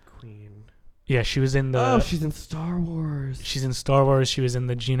 This queen. Yeah, she was in the. She's in Star Wars. She's in Star Wars. She was in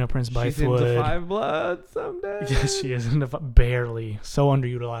the Gina Prince Bythewood. She's into Five Bloods someday. Yes, she is. Barely. So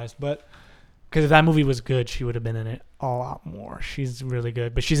underutilized. But because if that movie was good, she would have been in it a lot more. She's really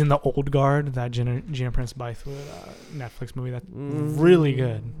good. But she's in The Old Guard, that Gina Prince Bythewood Netflix movie. That's really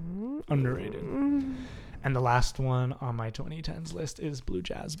good. Underrated. And the last one on my 2010s list is Blue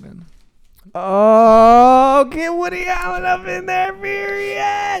Jasmine. Oh, get Woody Allen up in there,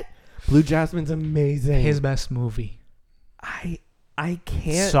 period. Blue Jasmine's amazing. His best movie. I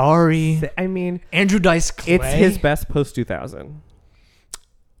can't. Sorry. I mean, Andrew Dice Clay. it's his best post 2000.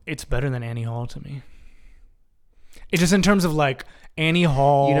 It's better than Annie Hall to me. It's just in terms of like Annie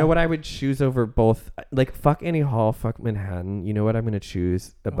Hall. You know what I would choose over both? Like, fuck Annie Hall, fuck Manhattan. You know what I'm going to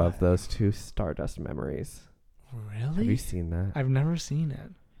choose above those two? Stardust Memories. Really? Have you seen that? I've never seen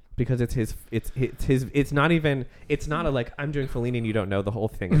it. Because it's not a like, I'm doing Fellini and you don't know the whole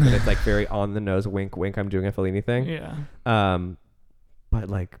thing. It's like very on the nose, wink, wink, I'm doing a Fellini thing. Yeah. But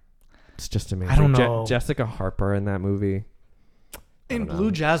like, it's just amazing. I don't know. Jessica Harper in that movie. In Blue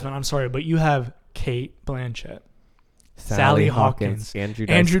Jasmine, I'm sorry, but you have Kate Blanchett, Sally Hawkins, Andrew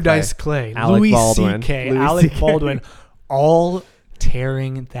Dice Clay, Alec Louis Baldwin. C.K., Louis Alec C.K. Baldwin, all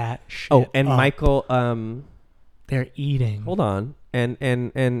tearing that shit. Oh, and up. Michael. They're eating. Hold on. And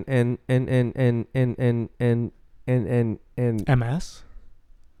MS.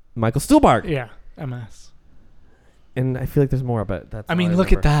 Michael Stuhlbarg. Yeah, MS. And I feel like there's more, but that's. I mean,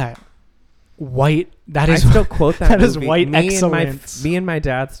 look at that. White. That I is. still quote that. That is movie. white me excellence. Me and my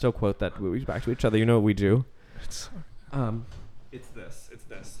dad still quote that movie back to each other. You know what we do? It's It's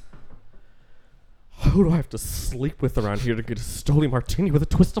this. Who do I have to sleep with around here to get a Stoli Martini with a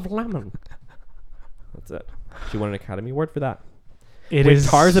twist of lemon? That's it. She won an Academy Award for that. It With is.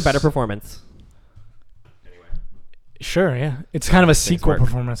 Tar's a better performance. Sure, yeah. It's kind of a Things sequel work.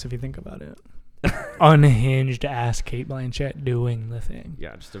 performance if you think about it. Unhinged ass Kate Blanchett doing the thing.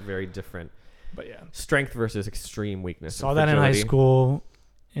 Yeah, just a very different But yeah. strength versus extreme weakness. Saw and that in high fragility. school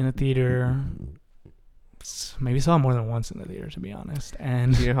in a theater. Maybe saw it more than once in the theater, to be honest.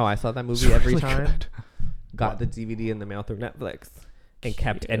 And Do you know how I saw that it's movie every really time? good. Got the DVD in the mail through Netflix and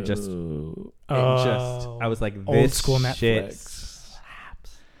kept and just I was like, old this school shit Netflix.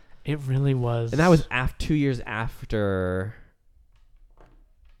 slaps. It really was. And that was 2 years after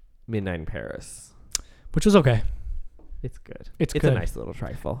Midnight in Paris. which was okay. It's good. It's a good. nice little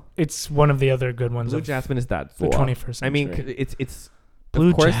trifle. It's one of the other good ones Blue of Jasmine is that the 21st century. I mean, it's Blue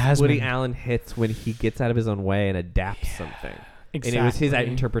of course Jasmine. Woody Allen hits when he gets out of his own way and adapts something. Exactly. And it was his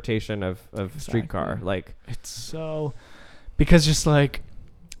interpretation of Streetcar. Like, it's so because just like,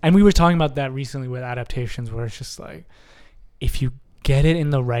 and we were talking about that recently with adaptations, where it's just like, if you get it in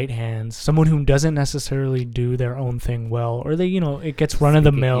the right hands, someone who doesn't necessarily do their own thing well, or they, it gets run of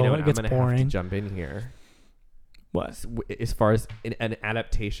the mill, it gets I'm gonna boring. have to jump in here. What? As far as an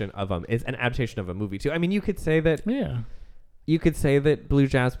adaptation of it's an adaptation of a movie too. I mean, you could say that. Yeah. You could say that Blue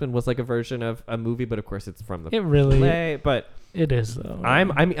Jasmine was like a version of a movie, but of course it's from the play. But it is though.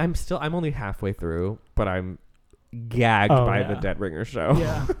 I'm only halfway through, but I'm gagged by the Dead Ringer show.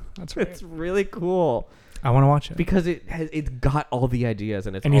 Yeah, that's right. It's really cool. I want to watch it Because it's got all the ideas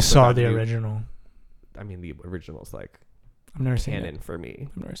and it's and you also saw got the original. I mean, the original's like I've never seen canon it. for me.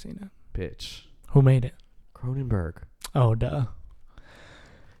 I've never seen it. Bitch. Who made it? Cronenberg. Oh, duh.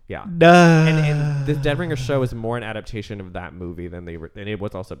 Yeah. Duh. And the Dead Ringer show is more an adaptation of that movie than they were, and it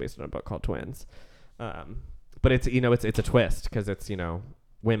was also based on a book called Twins. But it's it's a twist because it's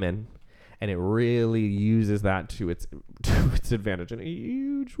women, and it really uses that to its advantage in a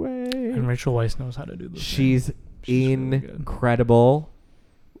huge way. And Rachel Weisz knows how to do this. She's really good. incredible.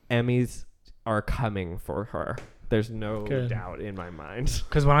 Emmys are coming for her. There's no Good. doubt in my mind.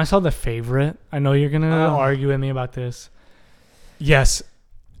 Because when I saw The Favorite, I know you're gonna argue with me about this. Yes,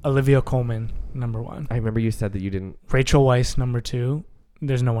 Olivia Colman, number 1. I remember you said that you didn't. Rachel Weisz, number 2.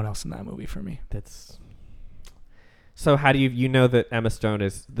 There's no one else in that movie for me. That's. So how do you know that Emma Stone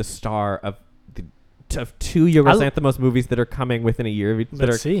is the star of two Yorgos Lanthimos movies that are coming within a year?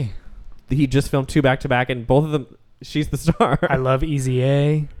 Let's see. He just filmed 2 back to back, and both of them, she's the star. I love Easy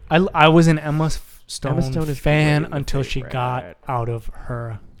A. I was an Emma Stone is fan great in The until she Favorite. got out of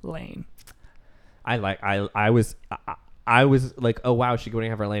her lane. I was like, oh wow, she wouldn't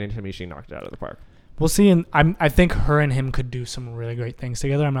have her lane into me. She knocked it out of the park. We'll see. And I think her and him could do some really great things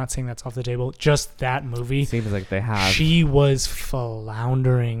together. I'm not saying that's off the table. Just that movie. Seems like they have. She was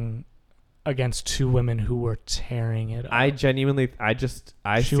floundering against two women who were tearing it up. I genuinely, I She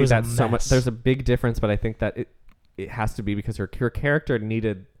see was that a so much. mess. There's a big difference, but I think that it has to be because her character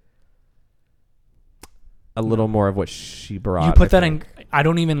needed a little more of what she brought. You put that in. I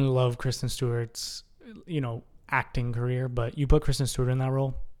don't even love Kristen Stewart's, acting career, but you put Kristen Stewart in that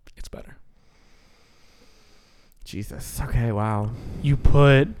role, it's better. Jesus. Okay. Wow. You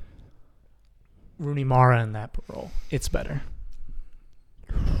put Rooney Mara in that role, it's better.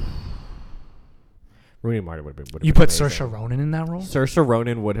 Rooney Mara would have been. You put Saoirse Ronan in that role. Saoirse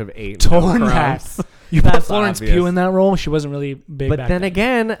Ronan would have eaten Torn no that. crumbs. You put That's Florence obvious. Pugh in that role. She wasn't really big. But back then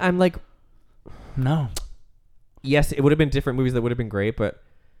again, I'm like, no. yes, it would have been different movies that would have been great, but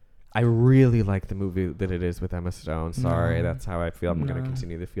I really like the movie that it is with Emma Stone. Sorry, No. that's how I feel. I'm going to No.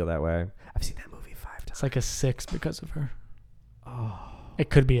 continue to feel that way. I've seen that movie 5 times. It's like a 6 because of her. Oh, It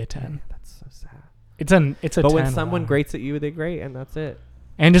could be a 10. that's so sad. It's a But 10. when someone wow. grates at you, they grate, and that's it.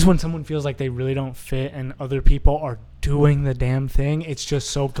 And just when someone feels like they really don't fit and other people are doing the damn thing, it's just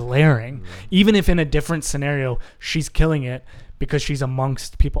so glaring. Even if in a different scenario, she's killing it because she's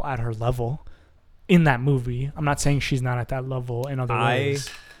amongst people at her level in that movie. I'm not saying she's not at that level in other ways.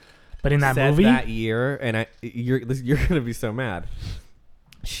 But in that said movie, that year, and you're gonna be so mad.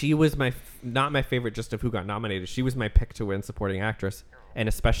 She was not my favorite just of who got nominated. She was my pick to win supporting actress, and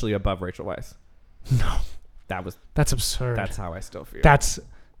especially above Rachel Weisz. no, That's absurd. That's how I still feel.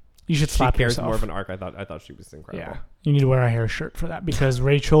 You should she slap carries yourself. more of an arc. I thought she was incredible. Yeah, you need to wear a hair shirt for that because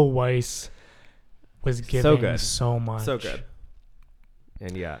Rachel Weisz was giving good. so much. So good.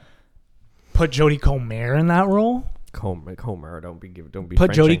 And yeah, Put Jodie Comer in that role. Comer, don't be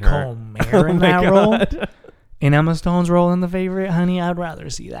Put Jodie Frenching her. Comer in Oh my that role. God. In Emma Stone's role in The Favorite, honey, I'd rather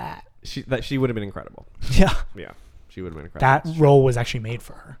see that. She would have been incredible. Yeah, Yeah, she would have been incredible. that role was actually made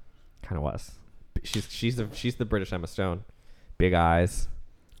for her. Kind of was. She's the British Emma Stone. Big eyes,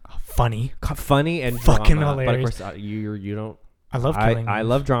 Funny. funny and Fucking drama. hilarious. But of course, you don't. I love killing. I Eve.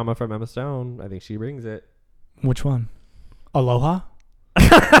 love drama from Emma Stone. I think she brings it. Which one? Aloha.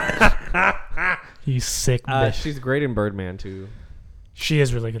 You sick bitch. She's great in Birdman too. She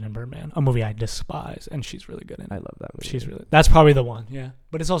is really good in Birdman, a movie I despise, and she's really good in it. I love that movie. She's really. That's probably the one. Yeah,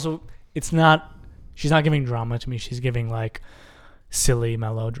 but it's also. It's not. She's not giving drama to me. She's giving like silly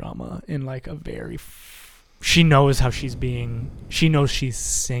melodrama in like a very. She knows how she's being. She knows she's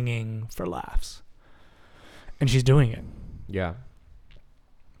singing for laughs, and she's doing it. Yeah,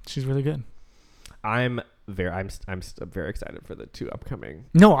 She's really good. I'm very excited for the 2 upcoming.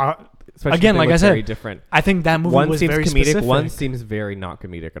 No, Especially Again, if they like look I said, very different. I think that movie One was seems very comedic. specific. One seems very not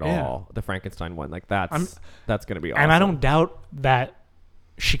comedic at Yeah. all. The Frankenstein one, like that's gonna be awesome. And I don't doubt that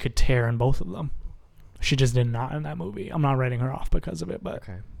she could tear in both of them. She just did not in that movie. I'm not writing her off because of it, but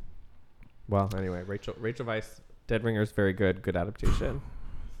Okay. Well, anyway, Rachel Weisz, Dead Ringer's very good. Good adaptation.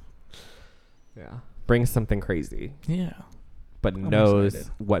 Yeah. Brings something crazy, yeah. but I'm knows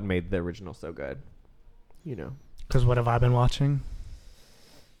excited. what made the original so good. You know. Because what have I been watching?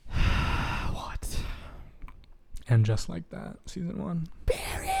 What? And Just Like That, season 1.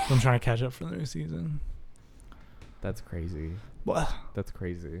 I'm trying to catch up for the new season. That's crazy. Well, That's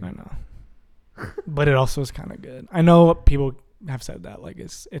crazy. I know. But it also is kind of good. I know people have said that, like,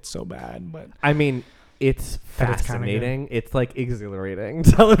 it's so bad, but I mean, it's But it's kinda fascinating. It's like exhilarating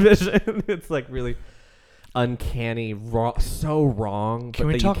television. It's like really uncanny, so wrong, Can but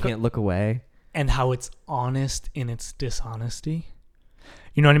we that talk you can't look away. and how it's honest in its dishonesty.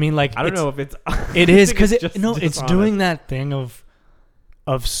 You know what I mean? Like I don't it's- know if it's. It I is think because it's it's dishonest. doing that thing of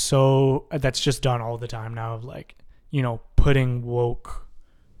so that's just done all the time now of like, putting woke,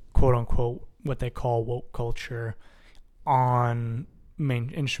 quote unquote, what they call woke culture on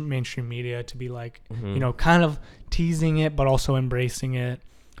mainstream media to be like, Mhm. kind of teasing it but also embracing it.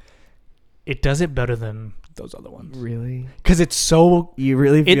 It does it better than those other ones Really? because it's so. You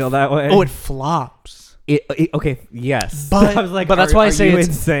really It- feel that way? Oh, it flops. Okay. Yes. But I was like, but that's why I say you it's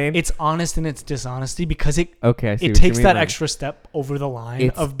insane. It's honest in its dishonesty because it Okay. I see it what you takes mean that then. extra step over the line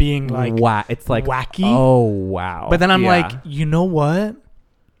It's of being like It's like wacky. Oh wow. But then I'm Yeah. like, you know what?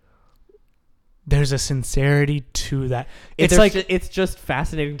 There's a sincerity to that. It's like it's just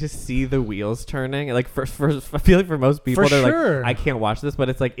fascinating to see the wheels turning. Like for I feel like for most people, For they're sure. like, I can't watch this. But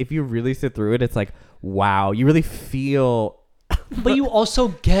it's like if you really sit through it, it's like wow, you really feel but you also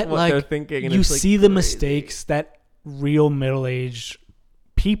get what they're like thinking. And you it's, like, see the crazy. mistakes that real middle-aged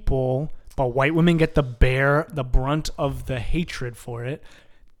people, but white women get the brunt of the hatred for it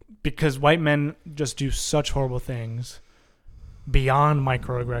because white men just do such horrible things. beyond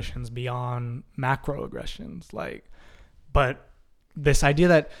microaggressions, beyond macroaggressions. Like, but this idea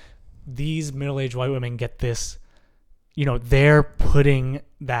that these middle-aged white women get this, you know, they're putting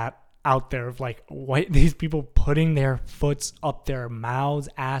that out there of like these people putting their foots up their mouths,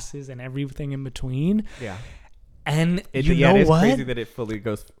 asses, and everything in between. Yeah. And it know is what? crazy that it fully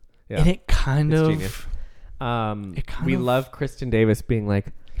goes. Yeah. And it kind It's of. genius. We love Kristen Davis being like,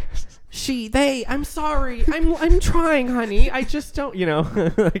 I'm sorry. I'm trying, honey. I just don't, you know.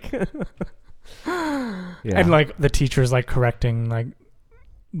 Like, yeah. And like the teacher's like correcting like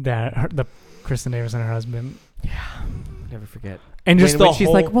the Kristen Davis and her husband. Yeah. Never forget. And just when she's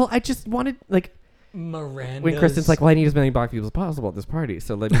like, well, I just wanted like Miranda. When Kristen's like, well, I need as many black people as possible at this party,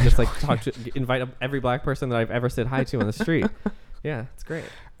 so let me just like invite every black person that I've ever said hi to on the street. Yeah, it's great.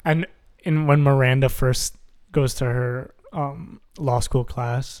 And when Miranda first goes to her law school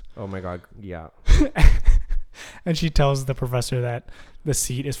class, oh my god, yeah. And she tells the professor that the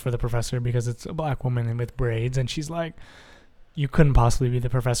seat is for the professor because it's a black woman with braids, and she's like, you couldn't possibly be the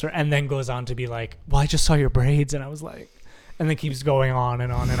professor, and then goes on to be like, well, I just saw your braids, and I was like, and then keeps going on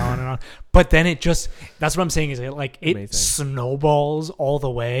and on and on and on. But then it just, that's what I'm saying, is it like it Amazing. Snowballs all the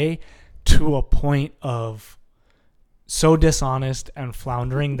way to a point of so dishonest and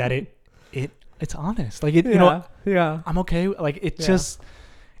floundering that it's honest. Like it, you know, yeah. I'm okay. Like it just,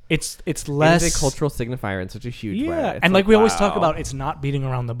 it's less. It is a cultural signifier in such a huge way. Yeah, It's and like we always wow. talk about, it's not beating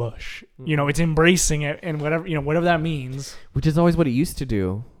around the bush. You know, it's embracing it and whatever that means. Which is always what it used to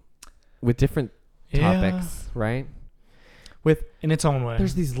do with different topics, right? With in its own way.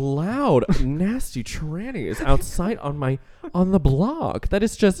 There's these loud, nasty trannies outside on the block. That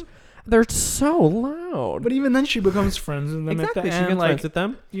is just, they're so loud. But even then, she becomes friends with them. Exactly, at the she end, gets like, friends with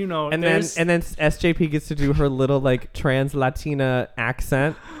them. You know, and then SJP gets to do her little like trans Latina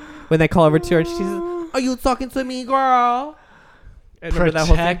accent when they call over to her, and she says, "Are you talking to me, girl?" And remember that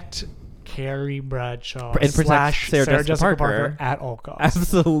whole thing? Carrie Bradshaw And protect Sarah Jessica Parker at all costs.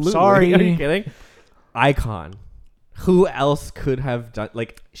 Absolutely. Sorry. Are you kidding? Icon. Who else could have done?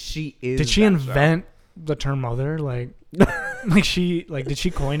 Like, she is. Did she invent the term mother? Like, did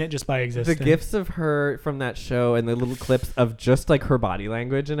she coin it just by existing? The gifts of her from that show and the little clips of just like her body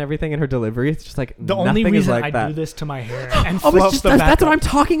language and everything and her delivery. It's just like the only reason like I do this to my hair and that's what I'm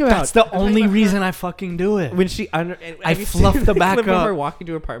talking about. That's the only reason I fucking do it. When she I fluff the back clip up. Of her walking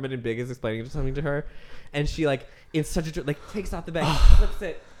to her apartment and Big is explaining something to her, and she like in such a like takes off the bag, flips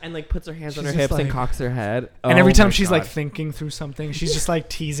it, and like puts her hands on her hips and cocks her head. And every time she's like thinking through something, she's just like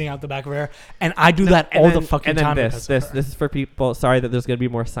teasing out the back of her hair. And I do that all the fucking time. And then this is for people. Sorry that there's gonna be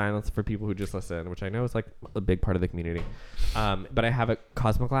more silence for people who just listen, which I know is like a big part of the community. But I have a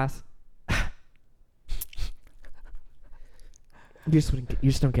Cosmo class. You just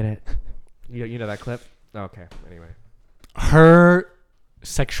don't get it. You know that clip? Okay. Anyway, her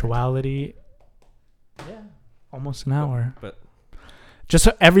sexuality. Yeah. Almost an hour. But just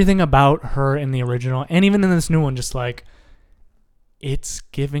everything about her in the original and even in this new one, just like it's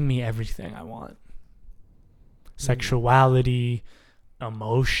giving me everything I want. Sexuality,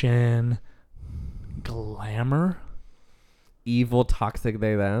 emotion, glamour, evil, toxic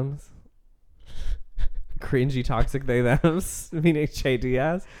they thems, cringy, toxic they thems, meaning Che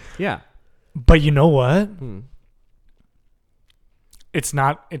Diaz. Yeah. But you know what? It's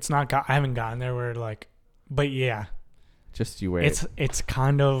not I haven't gotten there where like, but yeah. Just you wait. It's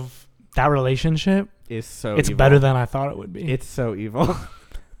kind of that relationship is so it's evil. Better than I thought it would be. It's so evil.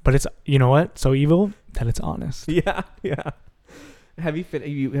 But it's, you know what? So evil that it's honest. Yeah. Have you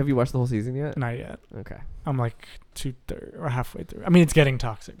watched the whole season yet? Not yet. Okay. I'm like 2/3 or halfway through. I mean, it's getting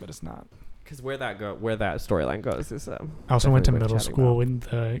toxic, but it's not. Because where that storyline goes is. I also went to middle school with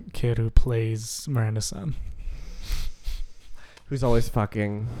the kid who plays Miranda's son. Who's always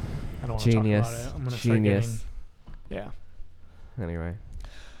fucking I don't want genius. to talk about it. I'm gonna Genius. start getting, yeah. Anyway.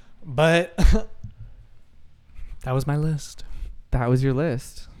 But that was my list. That was your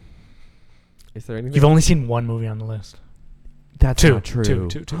list. Is there anything? You've only seen one movie on the list. That's not true. Two.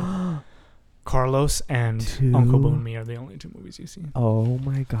 Carlos and Two? Uncle Boone Me are the only two movies you've seen. Oh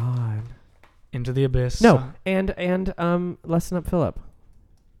my god. Into the Abyss. No, and Lesson Up Philip.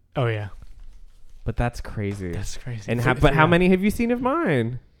 Oh yeah. But that's crazy. That's crazy. And how many have you seen of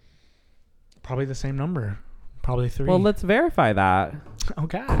mine? Probably the same number. Probably 3. Well, let's verify that.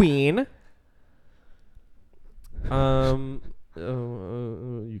 Okay. Queen. You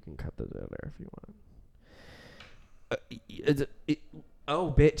can cut that out there if you want.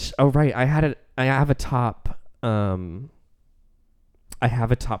 Oh, bitch. Oh, right. I have a top. I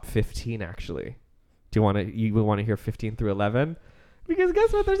have a top 15 actually. You want to hear 15 through 11? Because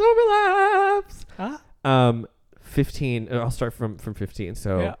guess what? There's overlaps. 15. I'll start from 15.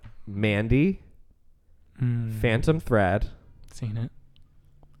 So Yeah. Mandy, Phantom Thread, Seen it.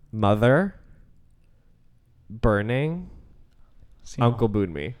 Mother, Burning, Seen Uncle all,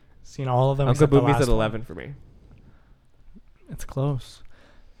 Boonme. Seen all of them. Uncle except the Boonme's last at 11 for me. one. It's close.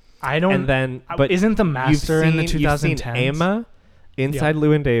 I don't. And then, but isn't the Master in the 2010s? You've seen Emma, Inside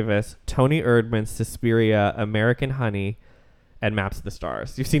Llewyn Davis, Tony Erdmann, Suspiria, American Honey, and Maps of the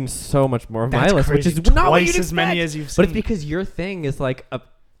Stars. You've seen so much more of my That's list, crazy. which is not what you'd Twice as many expect. as you've But it's seen. because your thing is like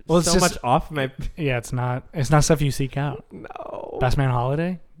Well, it's so just- much off my. Yeah, it's not. It's not stuff you seek out. No. Best Man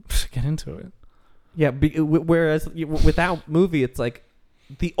Holiday. Get into it. Yeah. Whereas with that movie, it's like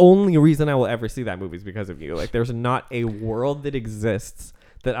the only reason I will ever see that movie is because of you. Like, there's not a world that exists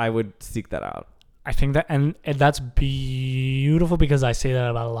that I would seek that out. I think that, and that's beautiful because I say that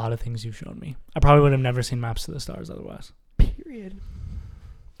about a lot of things you've shown me. I probably would have never seen Maps to the Stars otherwise. Period.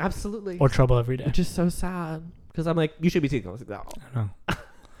 Absolutely. Or Trouble Every Day. Which is so sad because I'm like, you should be seeking those. I know.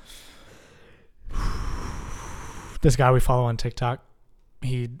 This guy we follow on TikTok,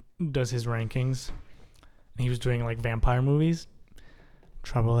 he does his rankings. And he was doing like vampire movies.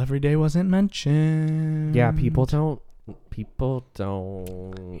 Trouble Every Day wasn't mentioned. Yeah, people don't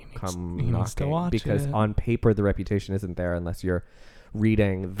come he needs to knocking watch because it. on paper the reputation isn't there unless you're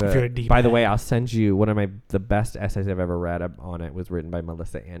reading If you're a deep by the way, head. I'll send you one of the best essays I've ever read on it was written by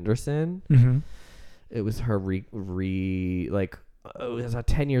Melissa Anderson. Mm-hmm. It was her it was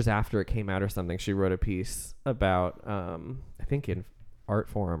 10 years after it came out or something. She wrote a piece about I think in Art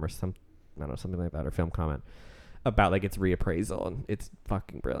Forum or something like that, or Film Comment, about like its reappraisal, and it's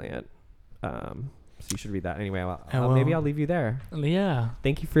fucking brilliant. So you should read that. Anyway, maybe I'll leave you there. Yeah.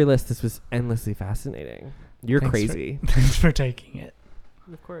 Thank you for your list. This was endlessly fascinating. You're crazy. Thanks for taking it.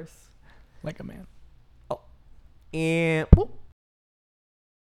 Of course. Like a man. And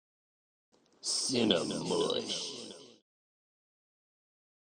Cinemush.